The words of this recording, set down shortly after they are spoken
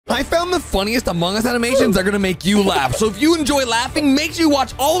I found the funniest Among Us animations are gonna make you laugh. So if you enjoy laughing, make sure you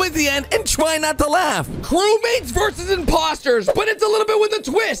watch all the way to the end and try not to laugh. Crewmates versus imposters, but it's a little bit with a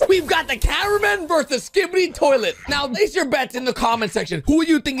twist. We've got the cameraman versus Skibbity Toilet. Now, place your bets in the comment section. Who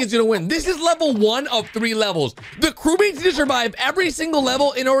do you think is gonna win? This is level 1 of 3 levels. The crewmates need to survive every single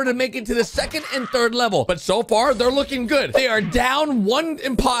level in order to make it to the 2nd and 3rd level. But so far, they're looking good. They are down 1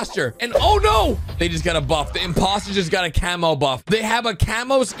 imposter. And oh no, they just got a buff. The imposter just got a camo buff. They have a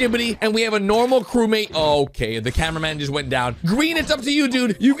camo Skibbity and we have a normal crewmate. Okay, the cameraman just went down. Green, it's up to you,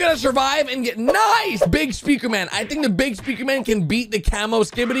 dude. You gotta survive and get nice. Big speaker man. I think the big speaker man can beat the camo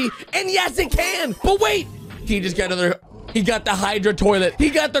Skibbity. And yes, it can. But wait, he just got another... He got the Hydra toilet. He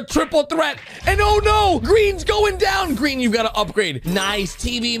got the triple threat. And oh no, Green's going down. Green, you got to upgrade. Nice,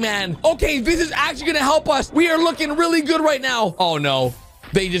 TV man. Okay, this is actually going to help us. We are looking really good right now. Oh no.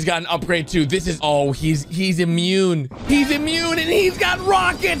 They just got an upgrade too. This is, oh, he's immune. He's immune and he's got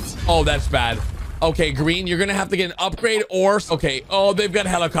rockets. Oh, that's bad. Okay, Green, you're gonna have to get an upgrade or, okay. Oh, they've got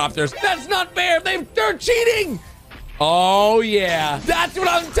helicopters. That's not fair. They're cheating. Oh, yeah. That's what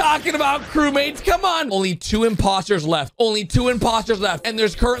I'm talking about, crewmates. Come on. Only 2 imposters left. Only 2 imposters left. And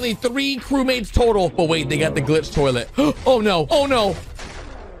there's currently 3 crewmates total. But wait, they got the glitch toilet. Oh, no. Oh, no.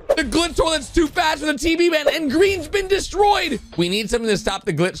 The glitch toilet's too fast for the TV man, and Green's been destroyed. We need something to stop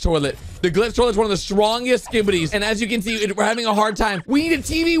the glitch toilet. The glitch toilet's one of the strongest Skibbities. And as you can see, we're having a hard time. We need a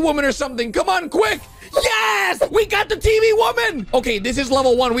TV woman or something. Come on, quick. Yes! We got the TV woman! Okay, this is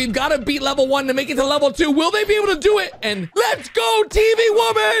level 1. We've got to beat level 1 to make it to level 2. Will they be able to do it? And let's go, TV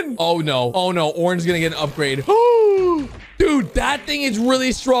woman! Oh, no. Oh, no. Orange's gonna get an upgrade. Dude, that thing is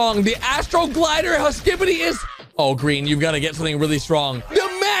really strong. The Astro Glider Skibbity is... Oh, Green, you've got to get something really strong.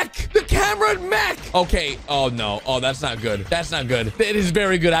 The mech! The camera mech! Okay. Oh, no. Oh, that's not good. That's not good. It is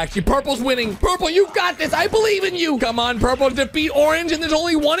very good, actually. Purple's winning. Purple, you got this. I believe in you. Come on, Purple. Defeat Orange, and there's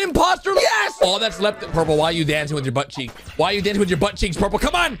only 1 imposter. Yes! All that's left. Purple, why are you dancing with your butt cheek? Why are you dancing with your butt cheeks, Purple?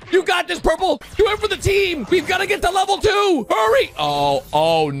 Come on. You got this, Purple. Do it for the team. We've got to get to level 2. Hurry.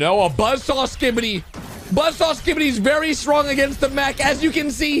 Oh, no. A Buzzsaw Skibbity. Buzzsaw Skibbity is very strong against the mech, as you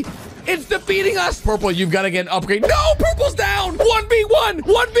can see. It's defeating us. Purple, you've got to get an upgrade. No, Purple's down. 1v1.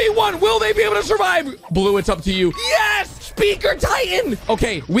 1v1. Will they be able to survive? Blue, it's up to you. Yes. Speaker Titan.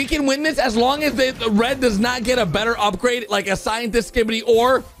 Okay, we can win this as long as the red does not get a better upgrade, like a Scientist Skibbity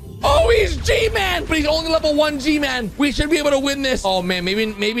or... Oh, he's G-Man, but he's only level 1 G-Man. We should be able to win this. Oh, man,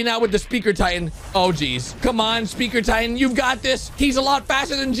 maybe not with the Speaker Titan. Oh, geez. Come on, Speaker Titan. You've got this. He's a lot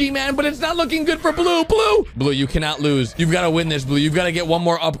faster than G-Man, but it's not looking good for Blue. Blue, you cannot lose. You've got to win this, Blue. You've got to get 1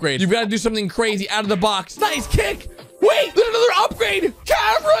 more upgrade. You've got to do something crazy out of the box. Nice kick. Wait, there's another upgrade.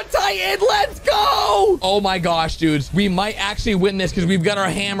 Camera Titan, let's go. Oh my gosh, dudes. We might actually win this because we've got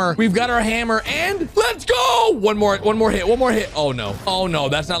our hammer. We've got our hammer and let's go. One more hit. Oh no,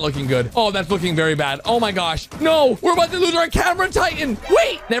 that's not looking good. Oh, that's looking very bad. Oh my gosh. No, we're about to lose our Camera Titan.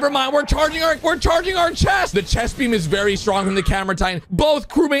 Wait, never mind. We're charging our chest. The chest beam is very strong from the Camera Titan. Both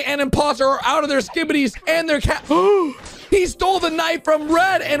crewmate and imposter are out of their Skibbities and their He stole the knife from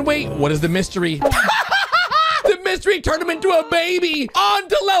Red. And wait, what is the mystery? The mystery turned him into a baby. On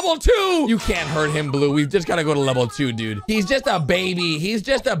to level 2. You can't hurt him, Blue. We've just got to go to level 2, dude. He's just a baby. He's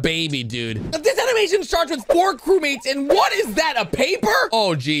just a baby, dude. This animation starts with 4 crewmates. And what is that? A paper?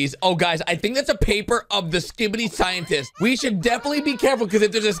 Oh, geez. Oh, guys, I think that's a paper of the Skibbity Scientist. We should definitely be careful because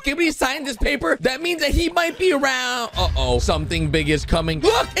if there's a Skibbity Scientist paper, that means that he might be around. Uh-oh. Something big is coming.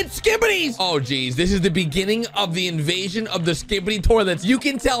 Look, it's Skibbities. Oh, geez. This is the beginning of the invasion of the Skibbity toilets. You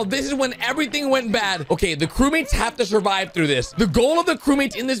can tell this is when everything went bad. Okay, the crewmates have to survive through this. The goal of the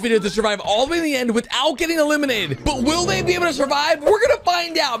crewmates in this video is to survive all the way to the end without getting eliminated. But will they be able to survive? We're gonna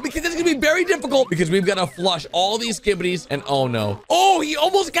find out because it's gonna be very difficult because we've got to flush all these Skibbities and oh no. Oh, he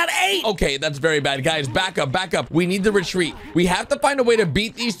almost got 8. Okay, that's very bad. Guys, back up. We need to retreat. We have to find a way to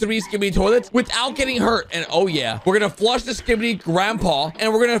beat these 3 Skibbity toilets without getting hurt. And oh yeah, we're gonna flush the Skibbity grandpa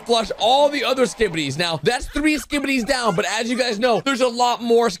and we're gonna flush all the other Skibbities. Now, that's 3 Skibbities down, but as you guys know, there's a lot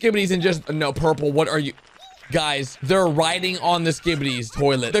more Skibbities than just... No, Purple, what are you... Guys, they're riding on the Skibbities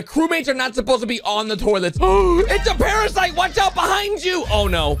toilet. The crewmates are not supposed to be on the toilets. It's a parasite. Watch out behind you. Oh,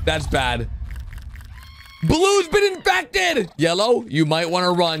 no. That's bad. Blue's been infected. Yellow, you might want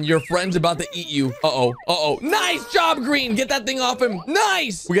to run. Your friend's about to eat you. Uh-oh. Nice job, Green. Get that thing off him.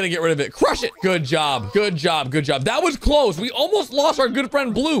 Nice. We got to get rid of it. Crush it. Good job. That was close. We almost lost our good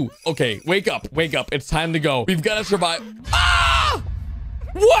friend Blue. Okay, wake up. It's time to go. We've got to survive. Ah!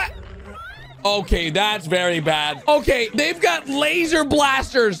 What? Okay, that's very bad. Okay, they've got laser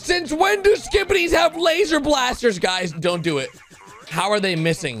blasters. Since when do Skibbities have laser blasters, guys? Don't do it. How are they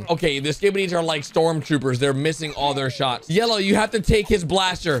missing? Okay, the skibidis are like stormtroopers. They're missing all their shots. Yellow, you have to take his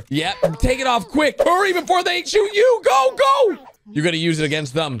blaster. Yep, take it off quick. Hurry before they shoot you. Go, go. You got to use it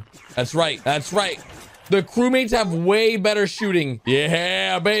against them. That's right. That's right. The crewmates have way better shooting.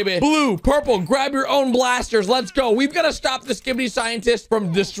 Yeah, baby. Blue, purple, grab your own blasters. Let's go. We've got to stop the skibidi scientists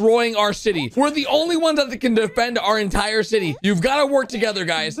from destroying our city. We're the only ones that can defend our entire city. You've got to work together,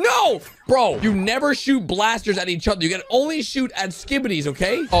 guys. No! Bro, you never shoot blasters at each other. You can only shoot at skibidis,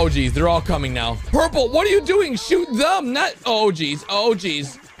 okay? Oh, geez. They're all coming now. Purple, what are you doing? Shoot them, not... Oh, geez. Oh,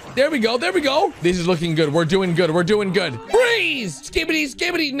 geez. There we go. There we go. This is looking good. We're doing good. We're doing good. Freeze! Skibidi,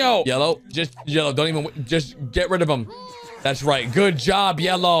 skibidi. No. Yellow. Just yellow. Don't even... Just get rid of them. That's right. Good job,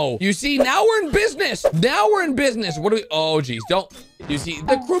 yellow. You see, now we're in business. Now we're in business. What do we... Oh, geez. Don't... You see,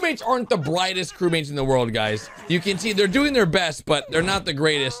 the crewmates aren't the brightest crewmates in the world, guys. You can see they're doing their best, but they're not the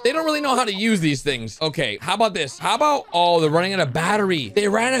greatest. They don't really know how to use these things. Okay, how about this? How about... Oh, they're running out of battery. They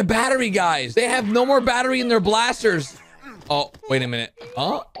ran out of battery, guys. They have no more battery in their blasters. Oh, wait a minute.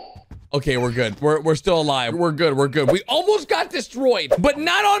 Huh? Okay, we're good. We're still alive. We're good. We're good. We almost got destroyed, but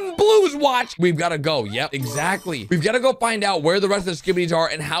not on Blue's watch. We've got to go. Yep, exactly. We've got to go find out where the rest of the skibidis are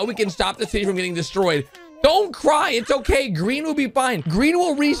and how we can stop the city from getting destroyed. Don't cry. It's okay. Green will be fine. Green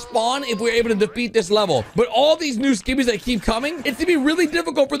will respawn if we're able to defeat this level. But all these new skibidis that keep coming, it's going to be really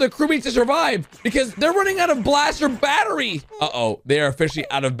difficult for the crewmates to survive because they're running out of blaster battery. Uh-oh. They are officially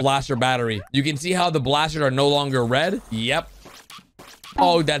out of blaster battery. You can see how the blasters are no longer red. Yep.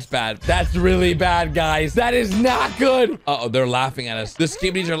 Oh, that's bad. That's really bad, guys. That is not good. Uh-oh, they're laughing at us. The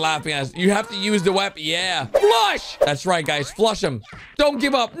skibidis are laughing at us. You have to use the weapon. Yeah. Flush! That's right, guys. Flush them. Don't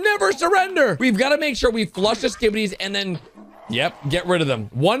give up. Never surrender. We've got to make sure we flush the skibidis and then, yep, get rid of them.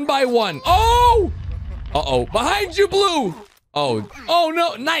 One by one. Oh! Uh-oh. Behind you, Blue. Oh. Oh,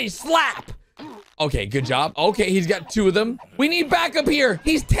 no. Nice slap. Okay, good job. Okay, he's got two of them. We need backup here.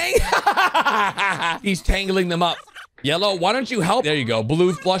 He's tangling them up. Yellow, why don't you help? There you go.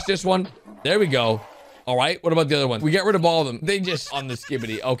 Blue, flush this one. There we go. All right, what about the other one? We get rid of all of them. They just on the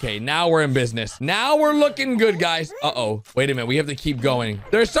skibidi. Okay, now we're in business. Now we're looking good, guys. Uh-oh. Wait a minute. We have to keep going.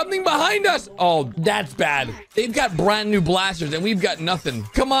 There's something behind us. Oh, that's bad. They've got brand new blasters and we've got nothing.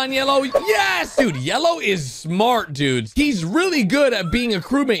 Come on, Yellow. Yes! Dude, Yellow is smart, dudes. He's really good at being a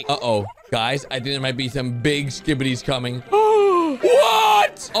crewmate. Uh-oh. Guys, I think there might be some big skibidis coming.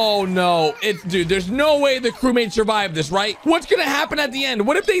 What? Oh, no. Dude, there's no way the crewmates survive this, right? What's gonna happen at the end?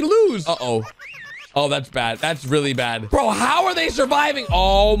 What if they lose? Uh-oh. Oh, that's bad. That's really bad. Bro, how are they surviving?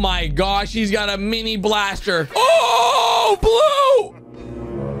 Oh, my gosh. He's got a mini blaster. Oh,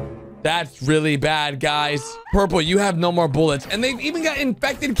 Blue! That's really bad, guys. Purple, you have no more bullets. And they've even got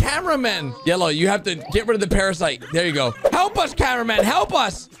infected cameramen. Yellow, you have to get rid of the parasite. There you go. Help us, cameraman. Help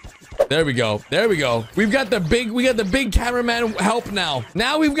us. There we go. There we go. We got the big cameraman help now.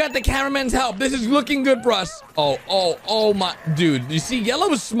 Now we've got the cameraman's help. This is looking good for us. Oh my dude. You see,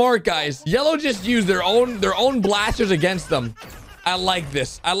 Yellow is smart, guys. Yellow just used their own blasters against them. I like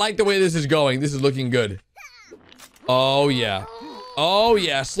this. I like the way this is going. This is looking good. Oh yeah. Oh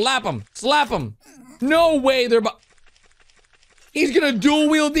yeah. Slap him. Slap him. No way they're He's gonna dual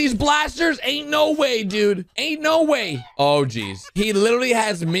wield these blasters? Ain't no way, dude. Ain't no way. Oh, geez. He literally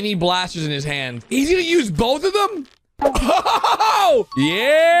has mini blasters in his hand. He's gonna use both of them? Oh,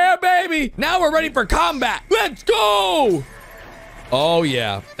 yeah, baby. Now we're ready for combat. Let's go. Oh,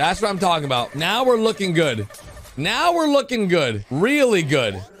 yeah. That's what I'm talking about. Now we're looking good. Now we're looking good. Really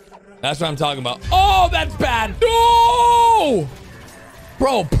good. That's what I'm talking about. Oh, that's bad. No!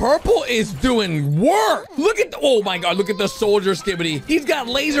 Bro, Purple is doing work. Look at, oh my God, look at the soldier skibidi. He's got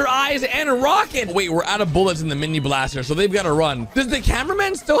laser eyes and a rocket. Wait, we're out of bullets in the mini blaster, so they've got to run. Does the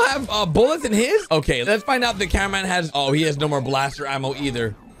cameraman still have bullets in his? Okay, let's find out if the cameraman has, oh, he has no more blaster ammo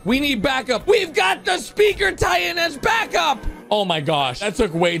either. We need backup. We've got the speaker Titan as backup. Oh my gosh, that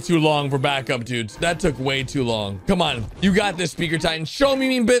took way too long for backup, dudes. That took way too long. Come on, you got this, speaker Titan. Show me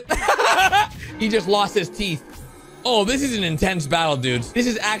mean bit. He just lost his teeth. Oh, this is an intense battle, dudes. This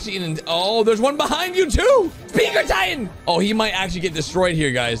is actually oh, there's one behind you too. Speaker Titan. Oh, he might actually get destroyed here,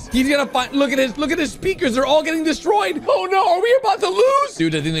 guys. He's gonna find, look at his speakers. They're all getting destroyed. Oh no, are we about to lose?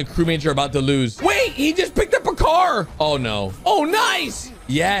 Dude, I think the crewmates are about to lose. Wait, he just picked up a car. Oh no. Oh, nice.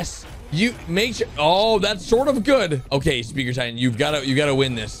 Yes. You make sure. Oh, that's sort of good. Okay, Speaker Titan, you've got to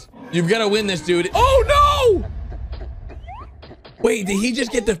win this. You've got to win this, dude. Oh no. Wait, did he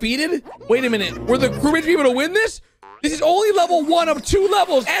just get defeated? Wait a minute. Were the crewmates able to win this? This is only level 1 of 2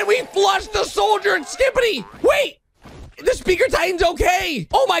 levels, and we flushed the soldier and Skippity. Wait, the Speaker Titan's okay.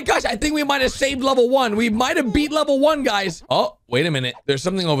 Oh my gosh, I think we might have saved level 1. We might have beat level 1, guys. Oh, wait a minute. There's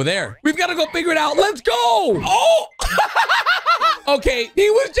something over there. We've got to go figure it out. Let's go. Oh, Okay, he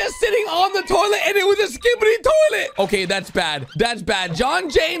was just sitting on the toilet and it was a skibbity toilet. Okay, that's bad. That's bad. John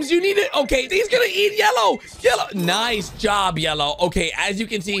James, you need it. Okay, he's gonna eat yellow. Yellow. Nice job, yellow. Okay, as you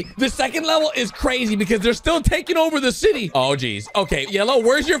can see, the second level is crazy because they're still taking over the city. Oh, geez. Okay, yellow,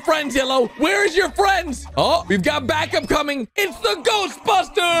 where's your friends, yellow? Where's your friends? Oh, we've got backup coming. It's the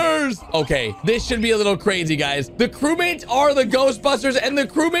Ghostbusters. Okay, this should be a little crazy, guys. The crewmates are the Ghostbusters and the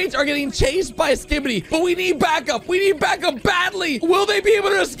crewmates are getting chased by Skibbity, but we need backup. We need backup badly. Will they be able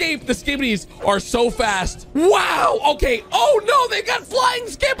to escape? The Skibbities are so fast. Wow. Okay. Oh, no, they got flying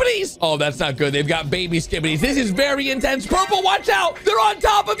Skibbities. Oh, that's not good. They've got baby Skibbities. This is very intense. Purple, watch out. They're on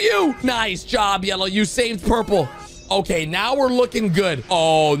top of you. Nice job, yellow. You saved purple. Okay, now we're looking good.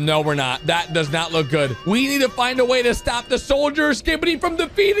 Oh, no, we're not. That does not look good. We need to find a way to stop the soldier Skibbity from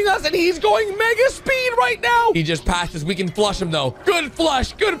defeating us, and he's going mega speed right now. He just passed us. We can flush him, though. Good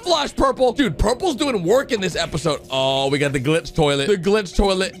flush, purple. Dude, purple's doing work in this episode. Oh, we got the glitch toilet. The glitch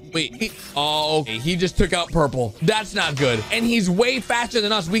toilet. Wait, okay, he just took out purple. That's not good. And he's way faster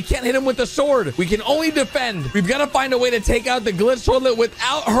than us. We can't hit him with the sword. We can only defend. We've got to find a way to take out the glitch toilet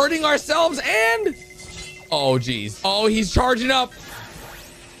without hurting ourselves and... Oh, geez. Oh, he's charging up.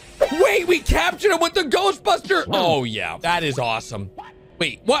 Wait, we captured him with the Ghostbuster. Oh, yeah. That is awesome.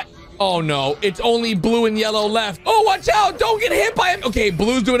 Wait, what? Oh, no. It's only blue and yellow left. Oh, watch out. Don't get hit by him. Okay,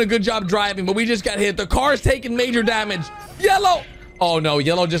 blue's doing a good job driving, but we just got hit. The car's taking major damage. Yellow. Oh, no.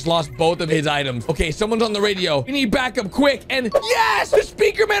 Yellow just lost both of his items. Okay, someone's on the radio. We need backup quick. And yes, the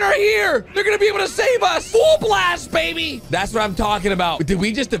speaker men are here. They're going to be able to save us. Full blast, baby. That's what I'm talking about. Did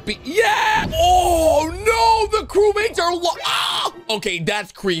we just defeat? Yeah. Oh, no. The crewmates are... Ah! Okay,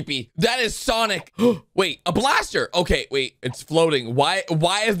 that's creepy. That is Sonic. Wait, a blaster. Okay, wait. It's floating. Why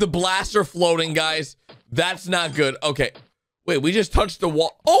is the blaster floating, guys? That's not good. Okay. Wait, we just touched the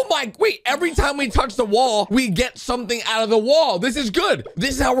wall. Oh my, wait, every time we touch the wall, we get something out of the wall. This is good.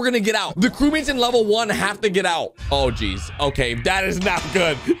 This is how we're gonna get out. The crewmates in level 1 have to get out. Oh, geez. Okay, that is not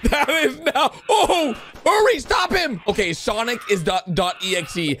good. That is not, oh, hurry, stop him. Okay, Sonic is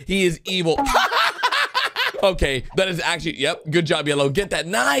 .exe. He is evil. Okay, that is actually, yep, good job, yellow. Get that,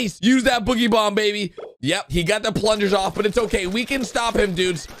 nice. Use that boogie bomb, baby. Yep, he got the plungers off, but it's okay. We can stop him,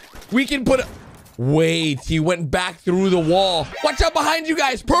 dudes. We can put... Wait, he went back through the wall. Watch out behind you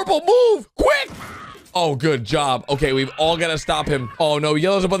guys. Purple, move quick. Oh, good job. Okay, we've all got to stop him. Oh, no,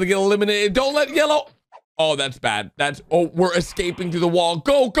 yellow's about to get eliminated. Don't let yellow. Oh, that's bad. Oh, we're escaping through the wall.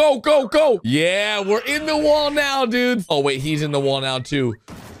 Go, go, go, go. Yeah, we're in the wall now, dudes. Oh, wait, he's in the wall now, too.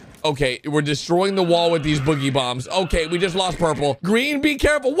 Okay, we're destroying the wall with these boogie bombs. Okay, we just lost purple. Green, be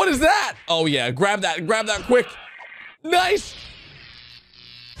careful. What is that? Oh, yeah, grab that quick. Nice.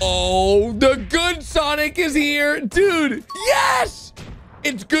 Oh, the good Sonic is here. Dude, yes!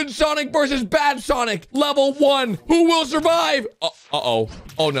 It's good Sonic versus bad Sonic. Level 1. Who will survive? Uh-oh.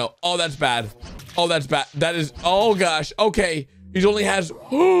 Oh, no. Oh, that's bad. Oh, that's bad. That is... Oh, gosh. Okay. He only has...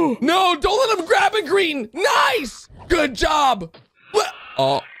 No, don't let him grab it, Green. Nice! Good job.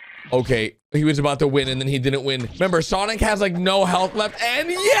 Oh, okay. He was about to win, and then he didn't win. Remember, Sonic has, like, no health left.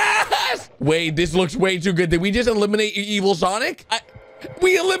 And yes! Wait, this looks way too good. Did we just eliminate evil Sonic?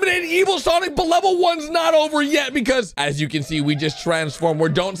 We eliminated evil Sonic, but level 1's not over yet because, as you can see, we just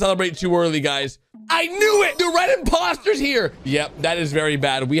transformed. Don't celebrate too early, guys. I knew it! The red imposter's here! Yep, that is very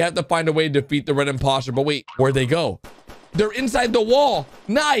bad. We have to find a way to defeat the red imposter, but wait, where'd they go? They're inside the wall.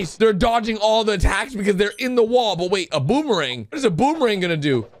 Nice! They're dodging all the attacks because they're in the wall, but wait, a boomerang? What is a boomerang gonna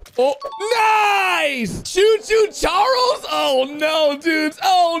do? Oh, nice! Choo-choo Charles? Oh, no, dudes.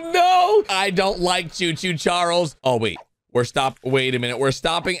 Oh, no! I don't like Choo-choo Charles. Oh, wait. Wait a minute. We're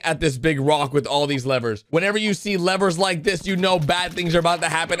stopping at this big rock with all these levers. Whenever you see levers like this, you know bad things are about to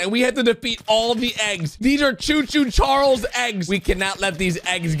happen. And we have to defeat all the eggs. These are Choo-Choo Charles eggs. We cannot let these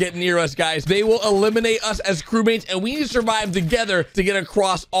eggs get near us, guys. They will eliminate us as crewmates, and we need to survive together to get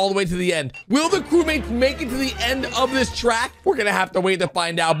across all the way to the end. Will the crewmates make it to the end of this track? We're gonna have to wait to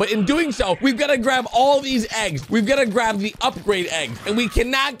find out. But in doing so, we've got to grab all these eggs. We've got to grab the upgrade eggs. And we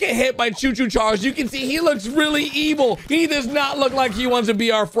cannot get hit by Choo-Choo Charles. You can see he looks really evil. He does not look like he wants to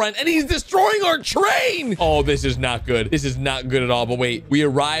be our friend, and he's destroying our train. Oh, this is not good. This is not good at all. But wait, we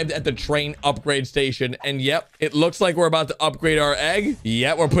arrived at the train upgrade station, and yep, it looks like we're about to upgrade our egg.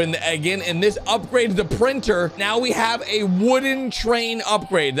 Yep, we're putting the egg in, and this upgrades the printer. Now we have a wooden train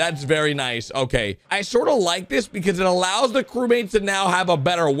upgrade. That's very nice. Okay, I sort of like this because it allows the crewmates to now have a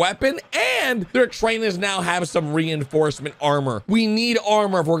better weapon, and their trainers now have some reinforcement armor. We need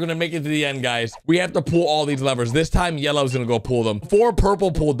armor if we're gonna make it to the end, guys. We have to pull all these levers. This time, yellow yellow's gonna go pull them. 4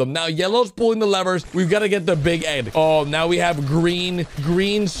 purple pulled them. Now yellow's pulling the levers. We've got to get the big egg. Oh, now we have green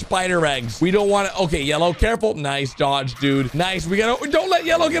spider eggs. We don't want to. Okay, yellow, careful. Nice dodge, dude. Nice. We gotta. Don't let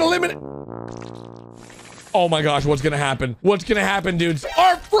yellow get eliminated. Oh my gosh, what's gonna happen? What's gonna happen, dudes?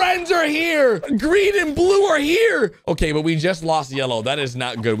 Our friends are here! Green and blue are here! Okay, but we just lost yellow. That is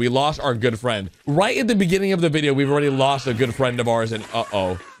not good. We lost our good friend. Right at the beginning of the video, we've already lost a good friend of ours, and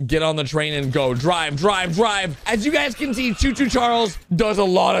uh-oh. Get on the train and go. Drive, drive, drive. As you guys can see, Choo Choo Charles does a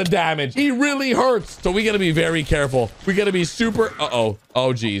lot of damage. He really hurts. So we gotta be very careful. We gotta be super... Uh-oh.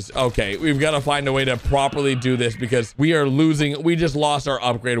 Oh, geez. Okay, we've got to find a way to properly do this because we are losing. We just lost our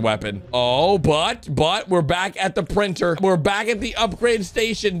upgrade weapon. Oh, but we're back at the printer. We're back at the upgrade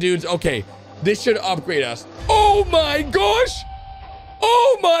station, dudes. Okay, this should upgrade us. Oh my gosh.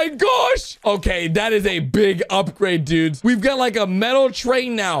 Oh my gosh. Okay, that is a big upgrade, dudes. We've got like a metal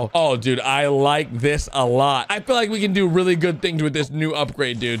train now. Oh, dude, I like this a lot. I feel like we can do really good things with this new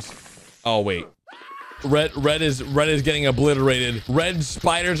upgrade, dudes. Oh, wait. Red is getting obliterated. Red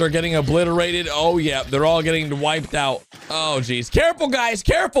spiders are getting obliterated. Oh yeah, they're all getting wiped out. Oh geez, careful guys,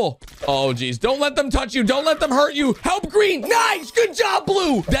 careful. Oh geez, don't let them touch you. Don't let them hurt you. Help green. Nice, good job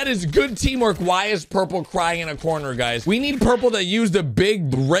blue. That is good teamwork. Why is purple crying in a corner, guys? We need purple to use the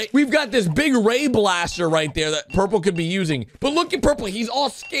big ray. We've got this big ray blaster right there that purple could be using. But look at purple, he's all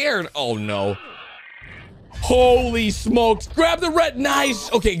scared. Oh no. Holy smokes. Grab the red.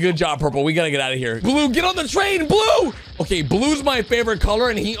 Nice. Okay, good job, purple. We gotta get out of here. Blue, get on the train. Blue. Okay, blue's my favorite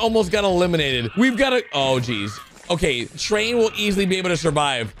color, and he almost got eliminated. We've got to... Oh, geez. Okay, train will easily be able to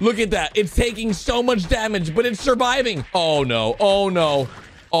survive. Look at that. It's taking so much damage, but it's surviving. Oh, no. Oh, no.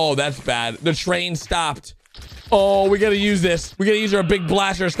 Oh, that's bad. The train stopped. Oh, we gotta use this. We gotta use our big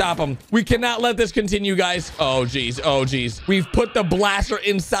blaster to stop him. We cannot let this continue, guys. Oh, geez. Oh, geez. We've put the blaster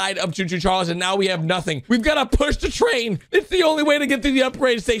inside of Choo Choo Charles, and now we have nothing. We've got to push the train. It's the only way to get to the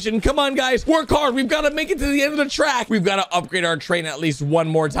upgrade station. Come on, guys. Work hard. We've got to make it to the end of the track. We've got to upgrade our train at least one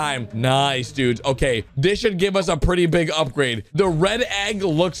more time. Nice, dudes. Okay, this should give us a pretty big upgrade. The red egg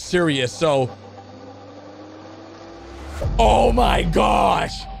looks serious, so... Oh, my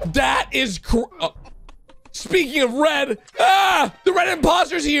gosh. That is... Speaking of red, the red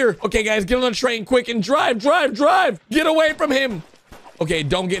imposter's here. Okay, guys, get on the train quick and drive, drive, drive. Get away from him. Okay,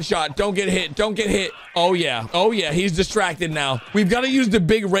 don't get shot. Don't get hit. Don't get hit. Oh, yeah. Oh, yeah. He's distracted now. We've got to use the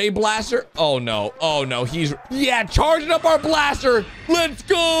big ray blaster. Oh, no. Oh, no. He's... Yeah, charging up our blaster. Let's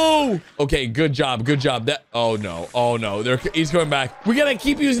go. Okay, good job. Good job. That... Oh, no. Oh, no. He's coming back. We got to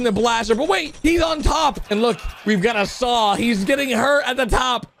keep using the blaster. But wait, he's on top. And look, we've got a saw. He's getting hurt at the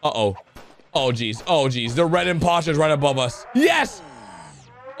top. Uh-oh. Oh, geez. Oh, geez. The red imposter's right above us. Yes.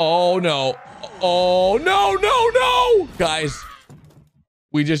 Oh, no. Oh, no, no, no. Guys,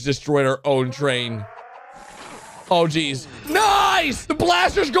 we just destroyed our own train. Oh, geez. Nice. The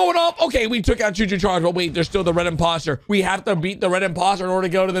blaster's going off. Okay, we took out Choo Choo Charles, but wait, there's still the red imposter. We have to beat the red imposter in order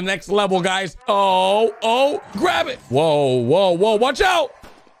to go to the next level, guys. Oh, grab it. Whoa, whoa, whoa. Watch out.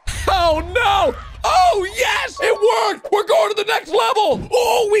 Oh, no. Oh, yes, it worked. We're going to the next level.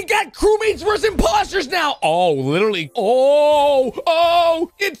 Oh, we got crewmates versus imposters now. Oh, literally.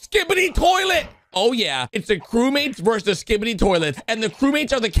 Oh, it's Skibbity Toilet. Oh, yeah. It's the crewmates versus the Skibbity Toilets. And the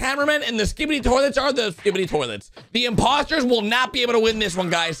crewmates are the cameramen, and the Skibbity Toilets are the Skibbity Toilets. The imposters will not be able to win this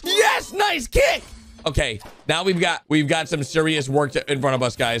one, guys. Yes, nice kick. Okay, now we've got some serious work in front of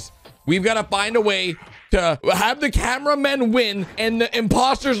us, guys. We've got to find a way to have the cameramen win and the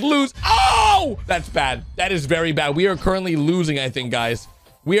imposters lose. Oh, that's bad. That is very bad. We are currently losing, I think, guys.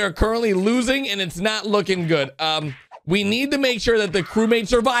 We are currently losing, and it's not looking good. We need to make sure that the crewmates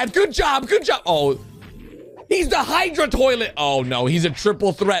survive. Good job. Good job. Oh, he's the Hydra Toilet. Oh, no. He's a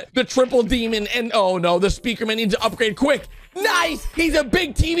triple threat. The triple demon. And, oh, no. The speaker man needs to upgrade quick. Nice. He's a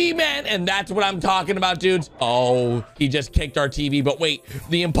big TV man. And that's what I'm talking about, dudes. Oh, he just kicked our TV. But wait,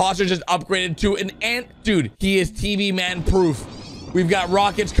 the imposter just upgraded to an ant. Dude, he is TV man proof. We've got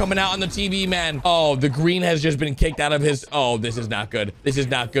rockets coming out on the TV man. Oh, the green has just been kicked out of his... Oh, this is not good. This is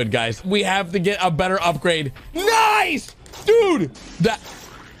not good, guys. We have to get a better upgrade. Nice. Dude,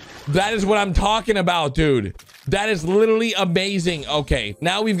 that is what I'm talking about, dude. That is literally amazing. Okay,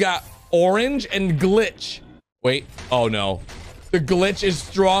 now we've got orange and glitch. Wait. Oh, no. The glitch is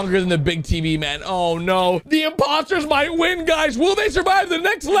stronger than the big TV, man. Oh, no. The imposters might win, guys. Will they survive the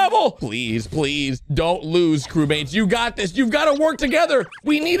next level? Please, please don't lose, crewmates. You got this. You've got to work together.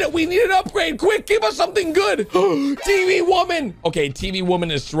 We need it. We need an upgrade. Quick, give us something good. TV woman. Okay, TV woman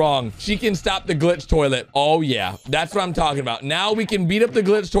is strong. She can stop the glitch toilet. Oh, yeah. That's what I'm talking about. Now we can beat up the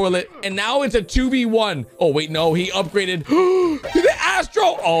glitch toilet, and now it's a 2v1. Oh, wait, no. He upgraded to the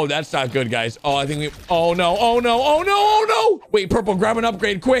Astro. Oh, that's not good, guys. Oh, I think we... Oh, no. Oh, no. Oh, no. Oh, no. Wait, Purple, grab an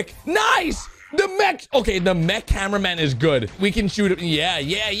upgrade quick. Nice. The mech. Okay, the mech cameraman is good. We can shoot him. Yeah,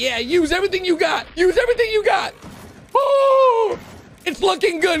 yeah, yeah. Use everything you got. Use everything you got. Oh, it's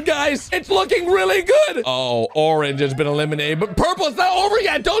looking good, guys. It's looking really good. Oh, orange has been eliminated, but purple is not over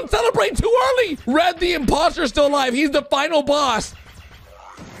yet. Don't celebrate too early. Red, the imposter, is still alive. He's the final boss.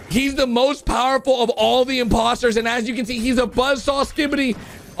 He's the most powerful of all the imposters, and as you can see, he's a buzzsaw skibbity.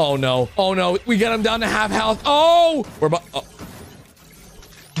 Oh, no. Oh, no. We got him down to half health. Oh, we're about... Oh.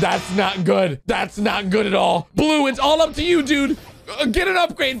 That's not good. That's not good at all. Blue, it's all up to you, dude. Get an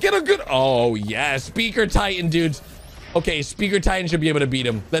upgrade. Get a good... Oh, yeah. Speaker Titan, dudes. Okay, Speaker Titan should be able to beat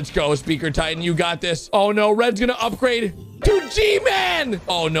him. Let's go, Speaker Titan. You got this. Oh, no. Red's going to upgrade to G-Man.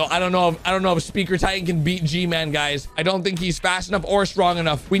 Oh, no. I don't know if Speaker Titan can beat G-Man, guys. I don't think he's fast enough or strong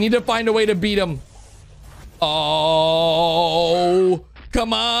enough. We need to find a way to beat him. Oh,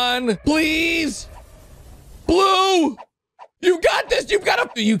 come on. Please. Blue. You got this. You've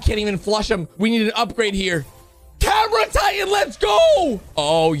got to... You can't even flush him. We need an upgrade here. Camera Titan, let's go.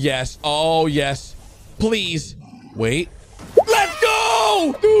 Oh, yes. Oh, yes. Please. Wait. Let's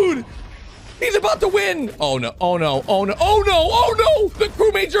go. Dude, he's about to win. Oh, no. Oh, no. Oh, no. Oh, no. Oh, no. The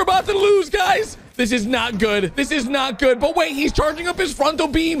crewmates are about to lose, guys. This is not good. This is not good. But wait, he's charging up his frontal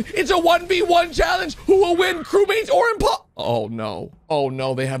beam. It's a 1v1 challenge. Who will win, crewmates or impo... Oh, no. Oh,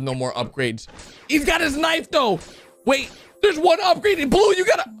 no. They have no more upgrades. He's got his knife, though. Wait. There's one upgrade in blue. You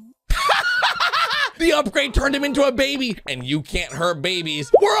gotta... The upgrade turned him into a baby. And you can't hurt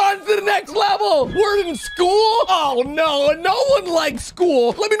babies. We're on to the next level. We're in school. Oh, no. No one likes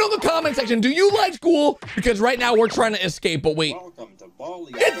school. Let me know in the comment section. Do you like school? Because right now we're trying to escape. But wait. Welcome to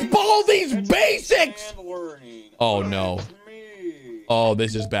Baldi. It's Baldi's Basics. Oh, no. Oh,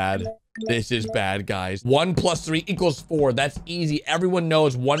 this is bad. This is bad, guys. 1 + 3 = 4. That's easy. Everyone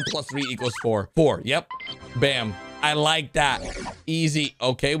knows 1 + 3 = 4. 4. Yep. Bam. I like that. Easy.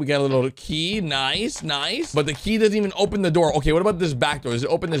 Okay, we got a little key. Nice, nice. But the key doesn't even open the door. Okay, what about this back door? Does it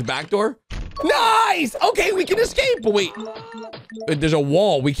open this back door? Nice! Okay, we can escape. But wait. There's a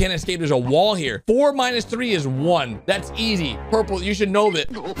wall. We can't escape. There's a wall here. 4 - 3 is 1. That's easy. Purple, you should know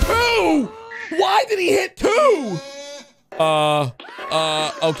that. 2! Why did he hit 2?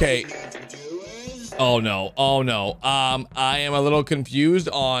 Okay. Oh, no. Oh, no. I am a little confused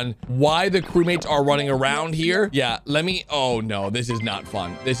on why the crewmates are running around here. Yeah, let me... Oh, no. This is not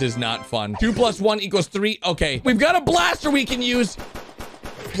fun. This is not fun. 2 + 1 = 3. Okay. We've got a blaster we can use.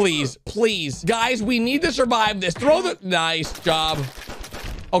 Please, please. Guys, we need to survive this. Throw the... Nice job.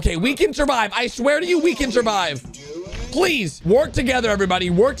 Okay, we can survive. I swear to you, we can survive. Please, work together, everybody.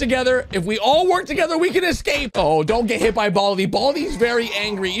 Work together. If we all work together, we can escape. Oh, don't get hit by Baldi. Baldi's very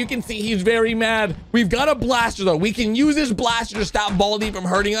angry. You can see he's very mad. We've got a blaster, though. We can use this blaster to stop Baldi from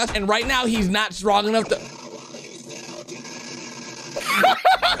hurting us. And right now, he's not strong enough to...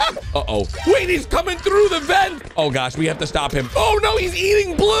 Uh-oh. Wait, he's coming through the vent. Oh, gosh, we have to stop him. Oh, no, he's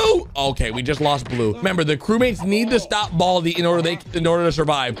eating blue. Okay, we just lost blue. Remember, the crewmates need to stop Baldi in order to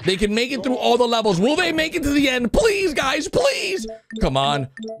survive. They can make it through all the levels. Will they make it to the end? Please, guys, please. Come on.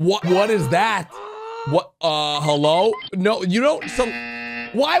 What is that? What? Hello? No, you don't...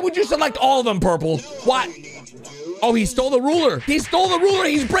 Why would you select all of them, Purple? What? Oh, he stole the ruler. He stole the ruler.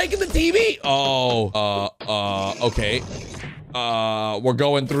 He's breaking the TV. Oh, okay. We're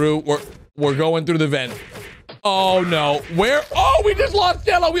going through the vent. Oh no. Where? Oh, we just lost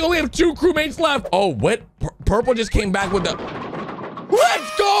yellow. We only have 2 crewmates left. Oh, what? Purple just came back with the...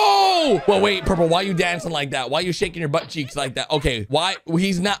 Let's go! Well, wait, Purple, why are you dancing like that? Why are you shaking your butt cheeks like that? Okay, why?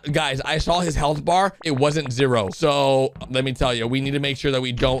 He's not... Guys, I saw his health bar. It wasn't 0. So, let me tell you, we need to make sure that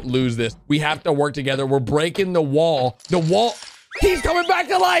we don't lose this. We have to work together. We're breaking the wall. The wall... He's coming back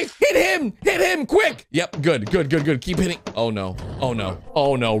to life. Hit him. Hit him quick. Yep. Good. Keep hitting. Oh, no. Oh, no.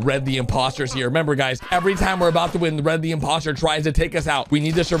 Oh, no. Red the imposter's here. Remember, guys, every time we're about to win, Red the imposter tries to take us out. We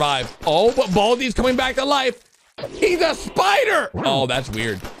need to survive. Oh, but Baldi's coming back to life. He's a spider. Oh, that's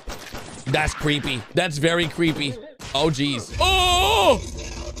weird. That's creepy. That's very creepy. Oh, geez. Oh!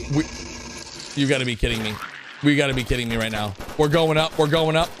 You got to be kidding me. We got to be kidding me right now. We're going up. We're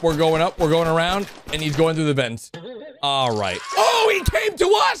going up. We're going up. We're going around. And he's going through the vents. All right. Oh, he came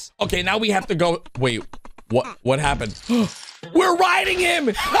to us. Okay, now we have to go. Wait, what happened? We're riding him.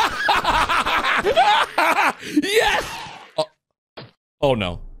 Yes. Oh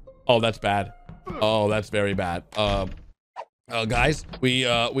no. Oh, that's bad. Oh, that's very bad. Guys, we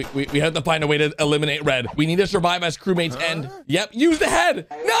have to find a way to eliminate red. We need to survive as crewmates and yep, use the head.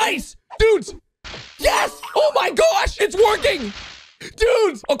 Nice, dudes. Yes. Oh my gosh, it's working.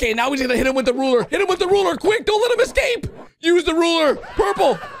 Dudes. Okay, now we just gotta hit him with the ruler. Hit him with the ruler, quick. Don't let him escape. Use the ruler,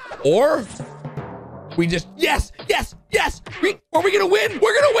 purple. Or we just, yes. Are we gonna win?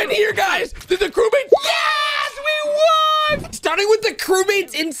 We're gonna win here, guys. Did the crewmates? Yes, we won. Starting with the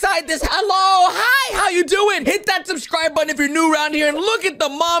crewmates inside this. Hello, hi, how you doing? Hit that subscribe button if you're new around here. And look at the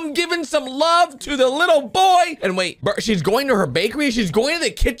mom giving some love to the little boy. And wait, she's going to her bakery. She's going to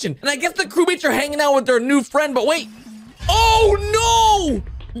the kitchen. And I guess the crewmates are hanging out with their new friend. But wait. Oh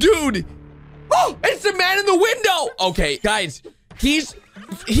no, dude. Oh, it's the man in the window. Okay, guys, he's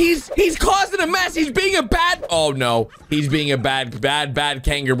causing a mess. He's being a bad, oh no, he's being a bad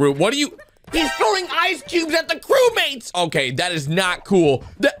kangaroo. What are you? He's throwing ice cubes at the crewmates. Okay, that is not cool.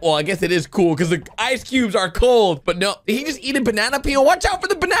 Well, I guess it is cool because the ice cubes are cold, but no, he just eat a banana peel. Watch out for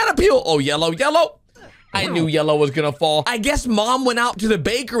the banana peel. Oh, yellow. I knew yellow was gonna fall. I guess mom went out to the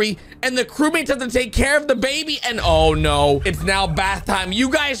bakery and the crewmates have to take care of the baby and oh no, it's now bath time. You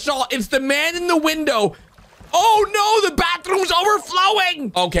guys saw, it's the man in the window. Oh no, the bathroom's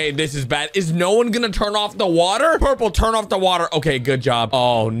overflowing. Okay, this is bad. Is no one gonna turn off the water? Purple, turn off the water. Okay, good job.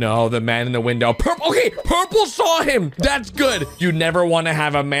 Oh no, the man in the window. Purple, okay, purple saw him. That's good. You never want to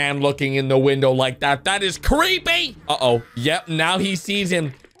have a man looking in the window like that. That is creepy. Uh-oh, yep, now he sees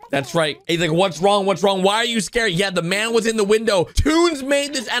him. That's right. He's like, what's wrong? Why are you scared? Yeah, the man was in the window. Toons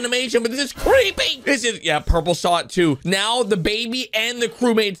made this animation, but this is creepy. Yeah, purple saw it too. Now the baby and the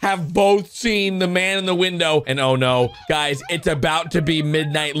crewmates have both seen the man in the window. And oh no, guys, it's about to be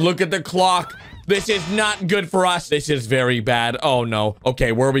midnight. Look at the clock. This is not good for us. This is very bad. Oh no.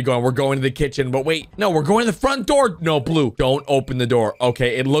 Okay, where are we going? We're going to the kitchen, but wait. No, we're going to the front door. No, Blue, don't open the door.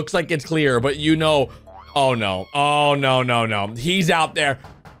 Okay, it looks like it's clear, but you know, oh no. Oh no. He's out there.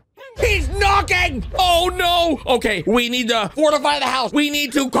 He's knocking! Oh no! Okay, we need to fortify the house. We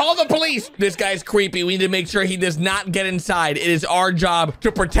need to call the police. This guy's creepy. We need to make sure he does not get inside. It is our job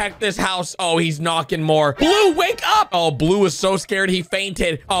to protect this house. Oh, he's knocking more. Blue, wake up! Oh, Blue is so scared he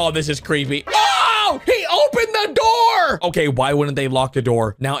fainted. Oh, this is creepy. Oh! He opened the door! Okay, why wouldn't they lock the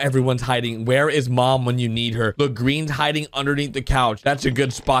door? Now everyone's hiding. Where is mom when you need her? Look, Green's hiding underneath the couch. That's a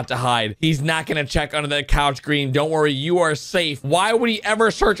good spot to hide. He's not gonna check under the couch, Green. Don't worry, you are safe. Why would he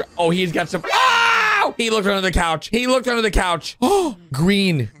ever search? Oh, he's got some. Oh! He looked under the couch. Oh,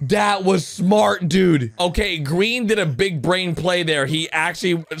 Green, that was smart, dude. Okay, Green did a big brain play there. He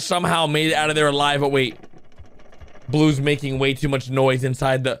actually somehow made it out of there alive. But wait, Blue's making way too much noise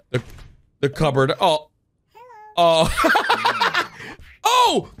inside the cupboard. Oh.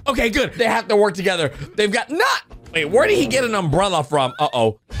 Oh, okay, good. They have to work together. They've got not. Wait, where did he get an umbrella from?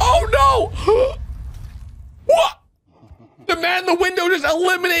 Uh-oh. Oh no. What? The man in the window just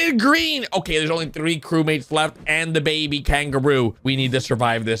eliminated Green. Okay, there's only 3 crewmates left and the baby kangaroo. We need to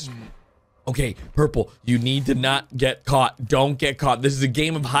survive this. Okay, Purple, you need to not get caught. Don't get caught. This is a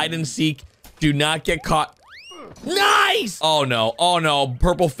game of hide and seek. Do not get caught. Nice! Oh no,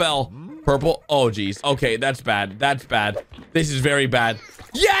 Purple fell. Purple, oh geez. Okay, that's bad. This is very bad.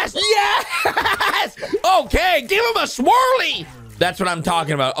 Yes! Okay, give him a swirly. That's what I'm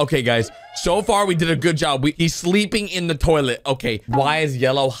talking about. Okay, guys. So far, we did a good job. He's sleeping in the toilet. Okay, why is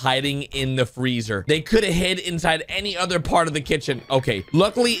Yellow hiding in the freezer? They could have hid inside any other part of the kitchen. Okay,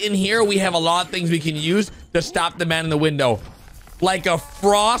 luckily in here, we have a lot of things we can use to stop the man in the window. Like a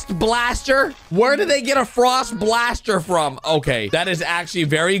frost blaster? Where did they get a frost blaster from? Okay, that is actually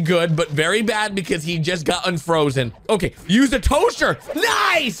very good, but very bad because he just got unfrozen. Okay, use the toaster.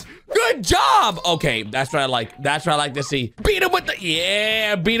 Nice! Good job. Okay, that's what I like. That's what I like to see. Beat him with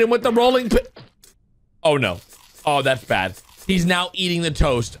the rolling pin. Oh no. Oh, that's bad. He's now eating the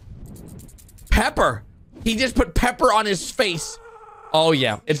toast. Pepper. He just put pepper on his face. Oh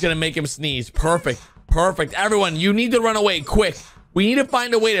yeah, it's gonna make him sneeze. Perfect. Everyone, you need to run away quick. We need to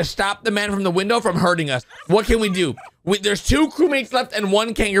find a way to stop the man from the window from hurting us. What can we do? There's 2 crewmates left and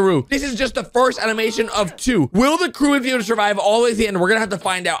 1 kangaroo. This is just the first animation of 2. Will the crewmates be able to survive all the way to the end? We're gonna have to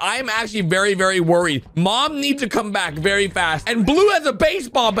find out. I am actually very, very worried. Mom needs to come back very fast. And Blue has a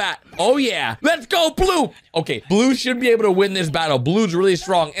baseball bat. Oh yeah, let's go Blue. Okay, Blue should be able to win this battle. Blue's really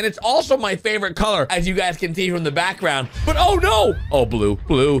strong. And it's also my favorite color, as you guys can see from the background. But oh no. Oh,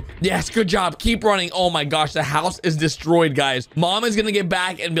 Blue. Yes, good job. Keep running. Oh my gosh, the house is destroyed, guys. Mom is gonna get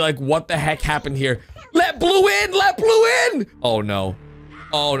back and be like, what the heck happened here? Let Blue in! Oh no.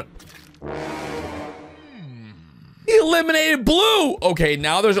 Oh no. He eliminated blue. Okay,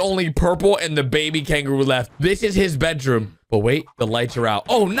 now there's only purple and the baby kangaroo left. This is his bedroom. But wait, the lights are out.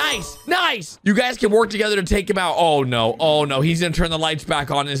 Oh, nice, nice. You guys can work together to take him out. Oh, no. Oh, no. He's going to turn the lights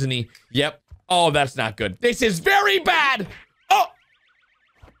back on, isn't he? Yep. Oh, that's not good. This is very bad. Oh.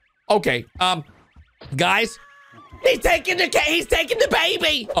 Okay. Guys, he's taking the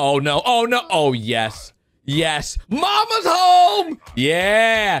baby. Oh, no. Oh, no. Oh, yes. Yes. Mama's home.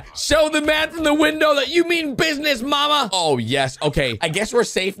 Yeah. Show the man from the window that you mean business, Mama. Oh, yes. Okay. I guess we're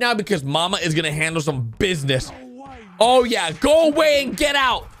safe now because Mama is going to handle some business. Oh, yeah. Go away and get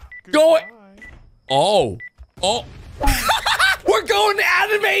out. Go. Oh. Oh. We're going to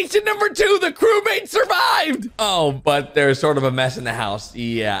animation number 2. The crewmate survived. Oh, but there's sort of a mess in the house.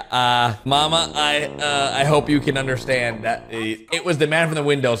 Yeah. Mama, I hope you can understand that it was the man from the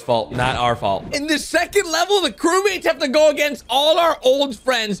window's fault, not our fault. In the second level, the crewmates have to go against all our old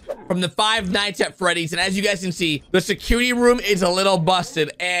friends from the Five Nights at Freddy's. And as you guys can see, the security room is a little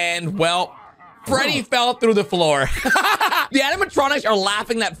busted. And, well, Freddy fell through the floor. The animatronics are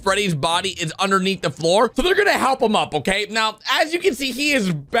laughing that Freddy's body is underneath the floor, so they're gonna help him up, okay? Now, as you can see, he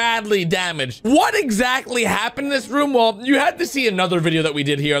is badly damaged. What exactly happened in this room? Well, you had to see another video that we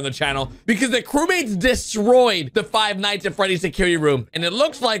did here on the channel because the crewmates destroyed the Five Nights at Freddy's security room, and it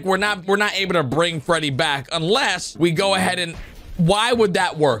looks like we're not able to bring Freddy back unless we go ahead and... Why would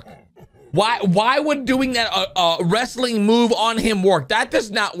that work? Why would doing that wrestling move on him work? That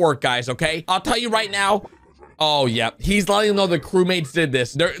does not work, guys, okay? I'll tell you right now. Oh, yeah. He's letting them know the crewmates did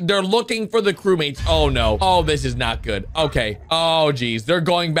this. They're looking for the crewmates. Oh, no. Oh, this is not good. Okay. Oh, geez. They're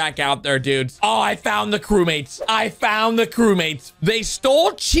going back out there, dudes. Oh, I found the crewmates. I found the crewmates. They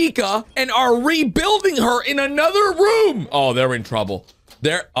stole Chica and are rebuilding her in another room. Oh, they're in trouble.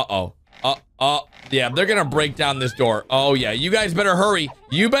 Yeah, they're gonna break down this door. Oh, yeah, you guys better hurry.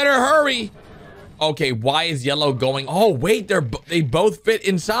 You better hurry. Okay, why is yellow going? Oh, wait, they both fit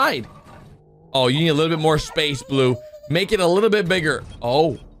inside. Oh, you need a little bit more space, blue. Make it a little bit bigger.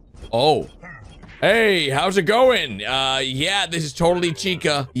 Oh. Hey, how's it going? Yeah, this is totally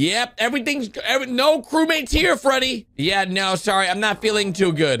Chica. Yep, no crewmates here, Freddy. Yeah, no, sorry, I'm not feeling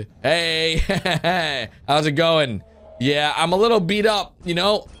too good. Hey, how's it going? Yeah, I'm a little beat up, you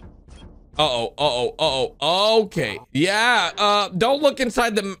know? Okay. Yeah, don't look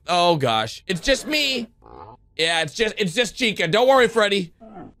inside the... Oh, gosh. It's just me. Yeah, it's just Chica. Don't worry, Freddy.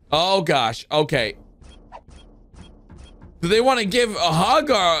 Oh, gosh. Okay. Do they want to give a hug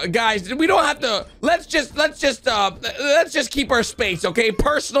or... Guys, we don't have to... Let's just keep our space, okay?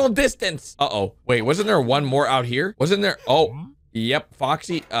 Personal distance. Uh-oh. Wait, wasn't there one more out here? Wasn't there... Oh, yep,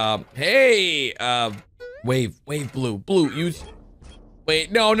 Foxy. Hey, Wave, blue. Use...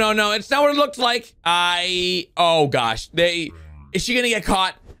 Wait, no, it's not what it looks like. Oh gosh, is she gonna get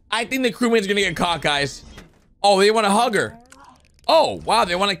caught? I think the crewmate's gonna get caught, guys. Oh, they want to hug her. Oh, wow,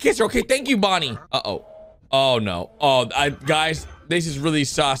 they want to kiss her. Okay, thank you, Bonnie. Uh-oh. Oh, no. Oh, guys, this is really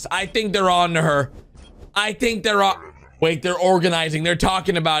sus. I think they're on to her. Wait, they're organizing. They're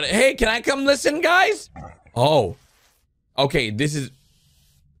talking about it. Hey, can I come listen, guys? Oh. Okay,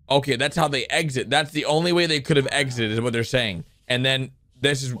 okay, that's how they exit. That's the only way they could have exited is what they're saying. And then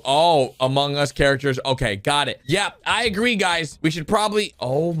this is all Among Us characters. Okay, got it. Yeah, I agree, guys. We should probably...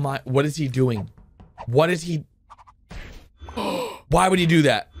 Oh, my... What is he doing? What is he... Why would he do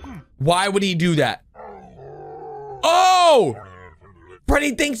that? Why would he do that? Oh!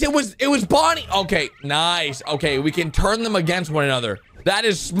 Freddy thinks it was Bonnie. Okay, nice. Okay, we can turn them against one another. That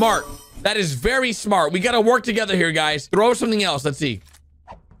is smart. That is very smart. We got to work together here, guys. Throw something else. Let's see.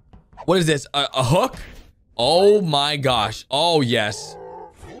 What is this? A hook? Oh my gosh. Oh yes.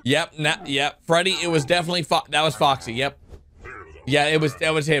 Yep. Yep. Freddy. It was definitely that was Foxy. Yep. Yeah.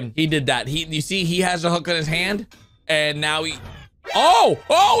 That was him. He did that. You see, he has a hook in his hand, and now he. Oh!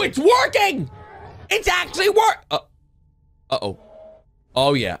 It's working. It's actually Uh-oh.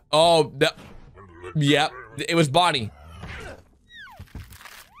 Oh yeah. Oh. Yep. It was Bonnie.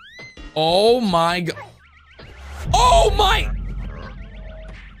 Oh my god. Oh my.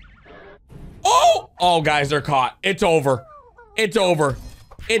 Oh, guys, they're caught. It's over.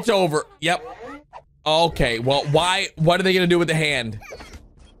 Yep. Okay, well, what are they gonna do with the hand?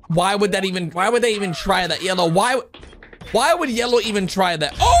 Why would they even try that? Yellow, why would Yellow even try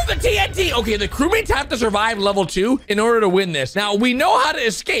that? Oh, the TNT! Okay, the crewmates have to survive level 2 in order to win this. Now, we know how to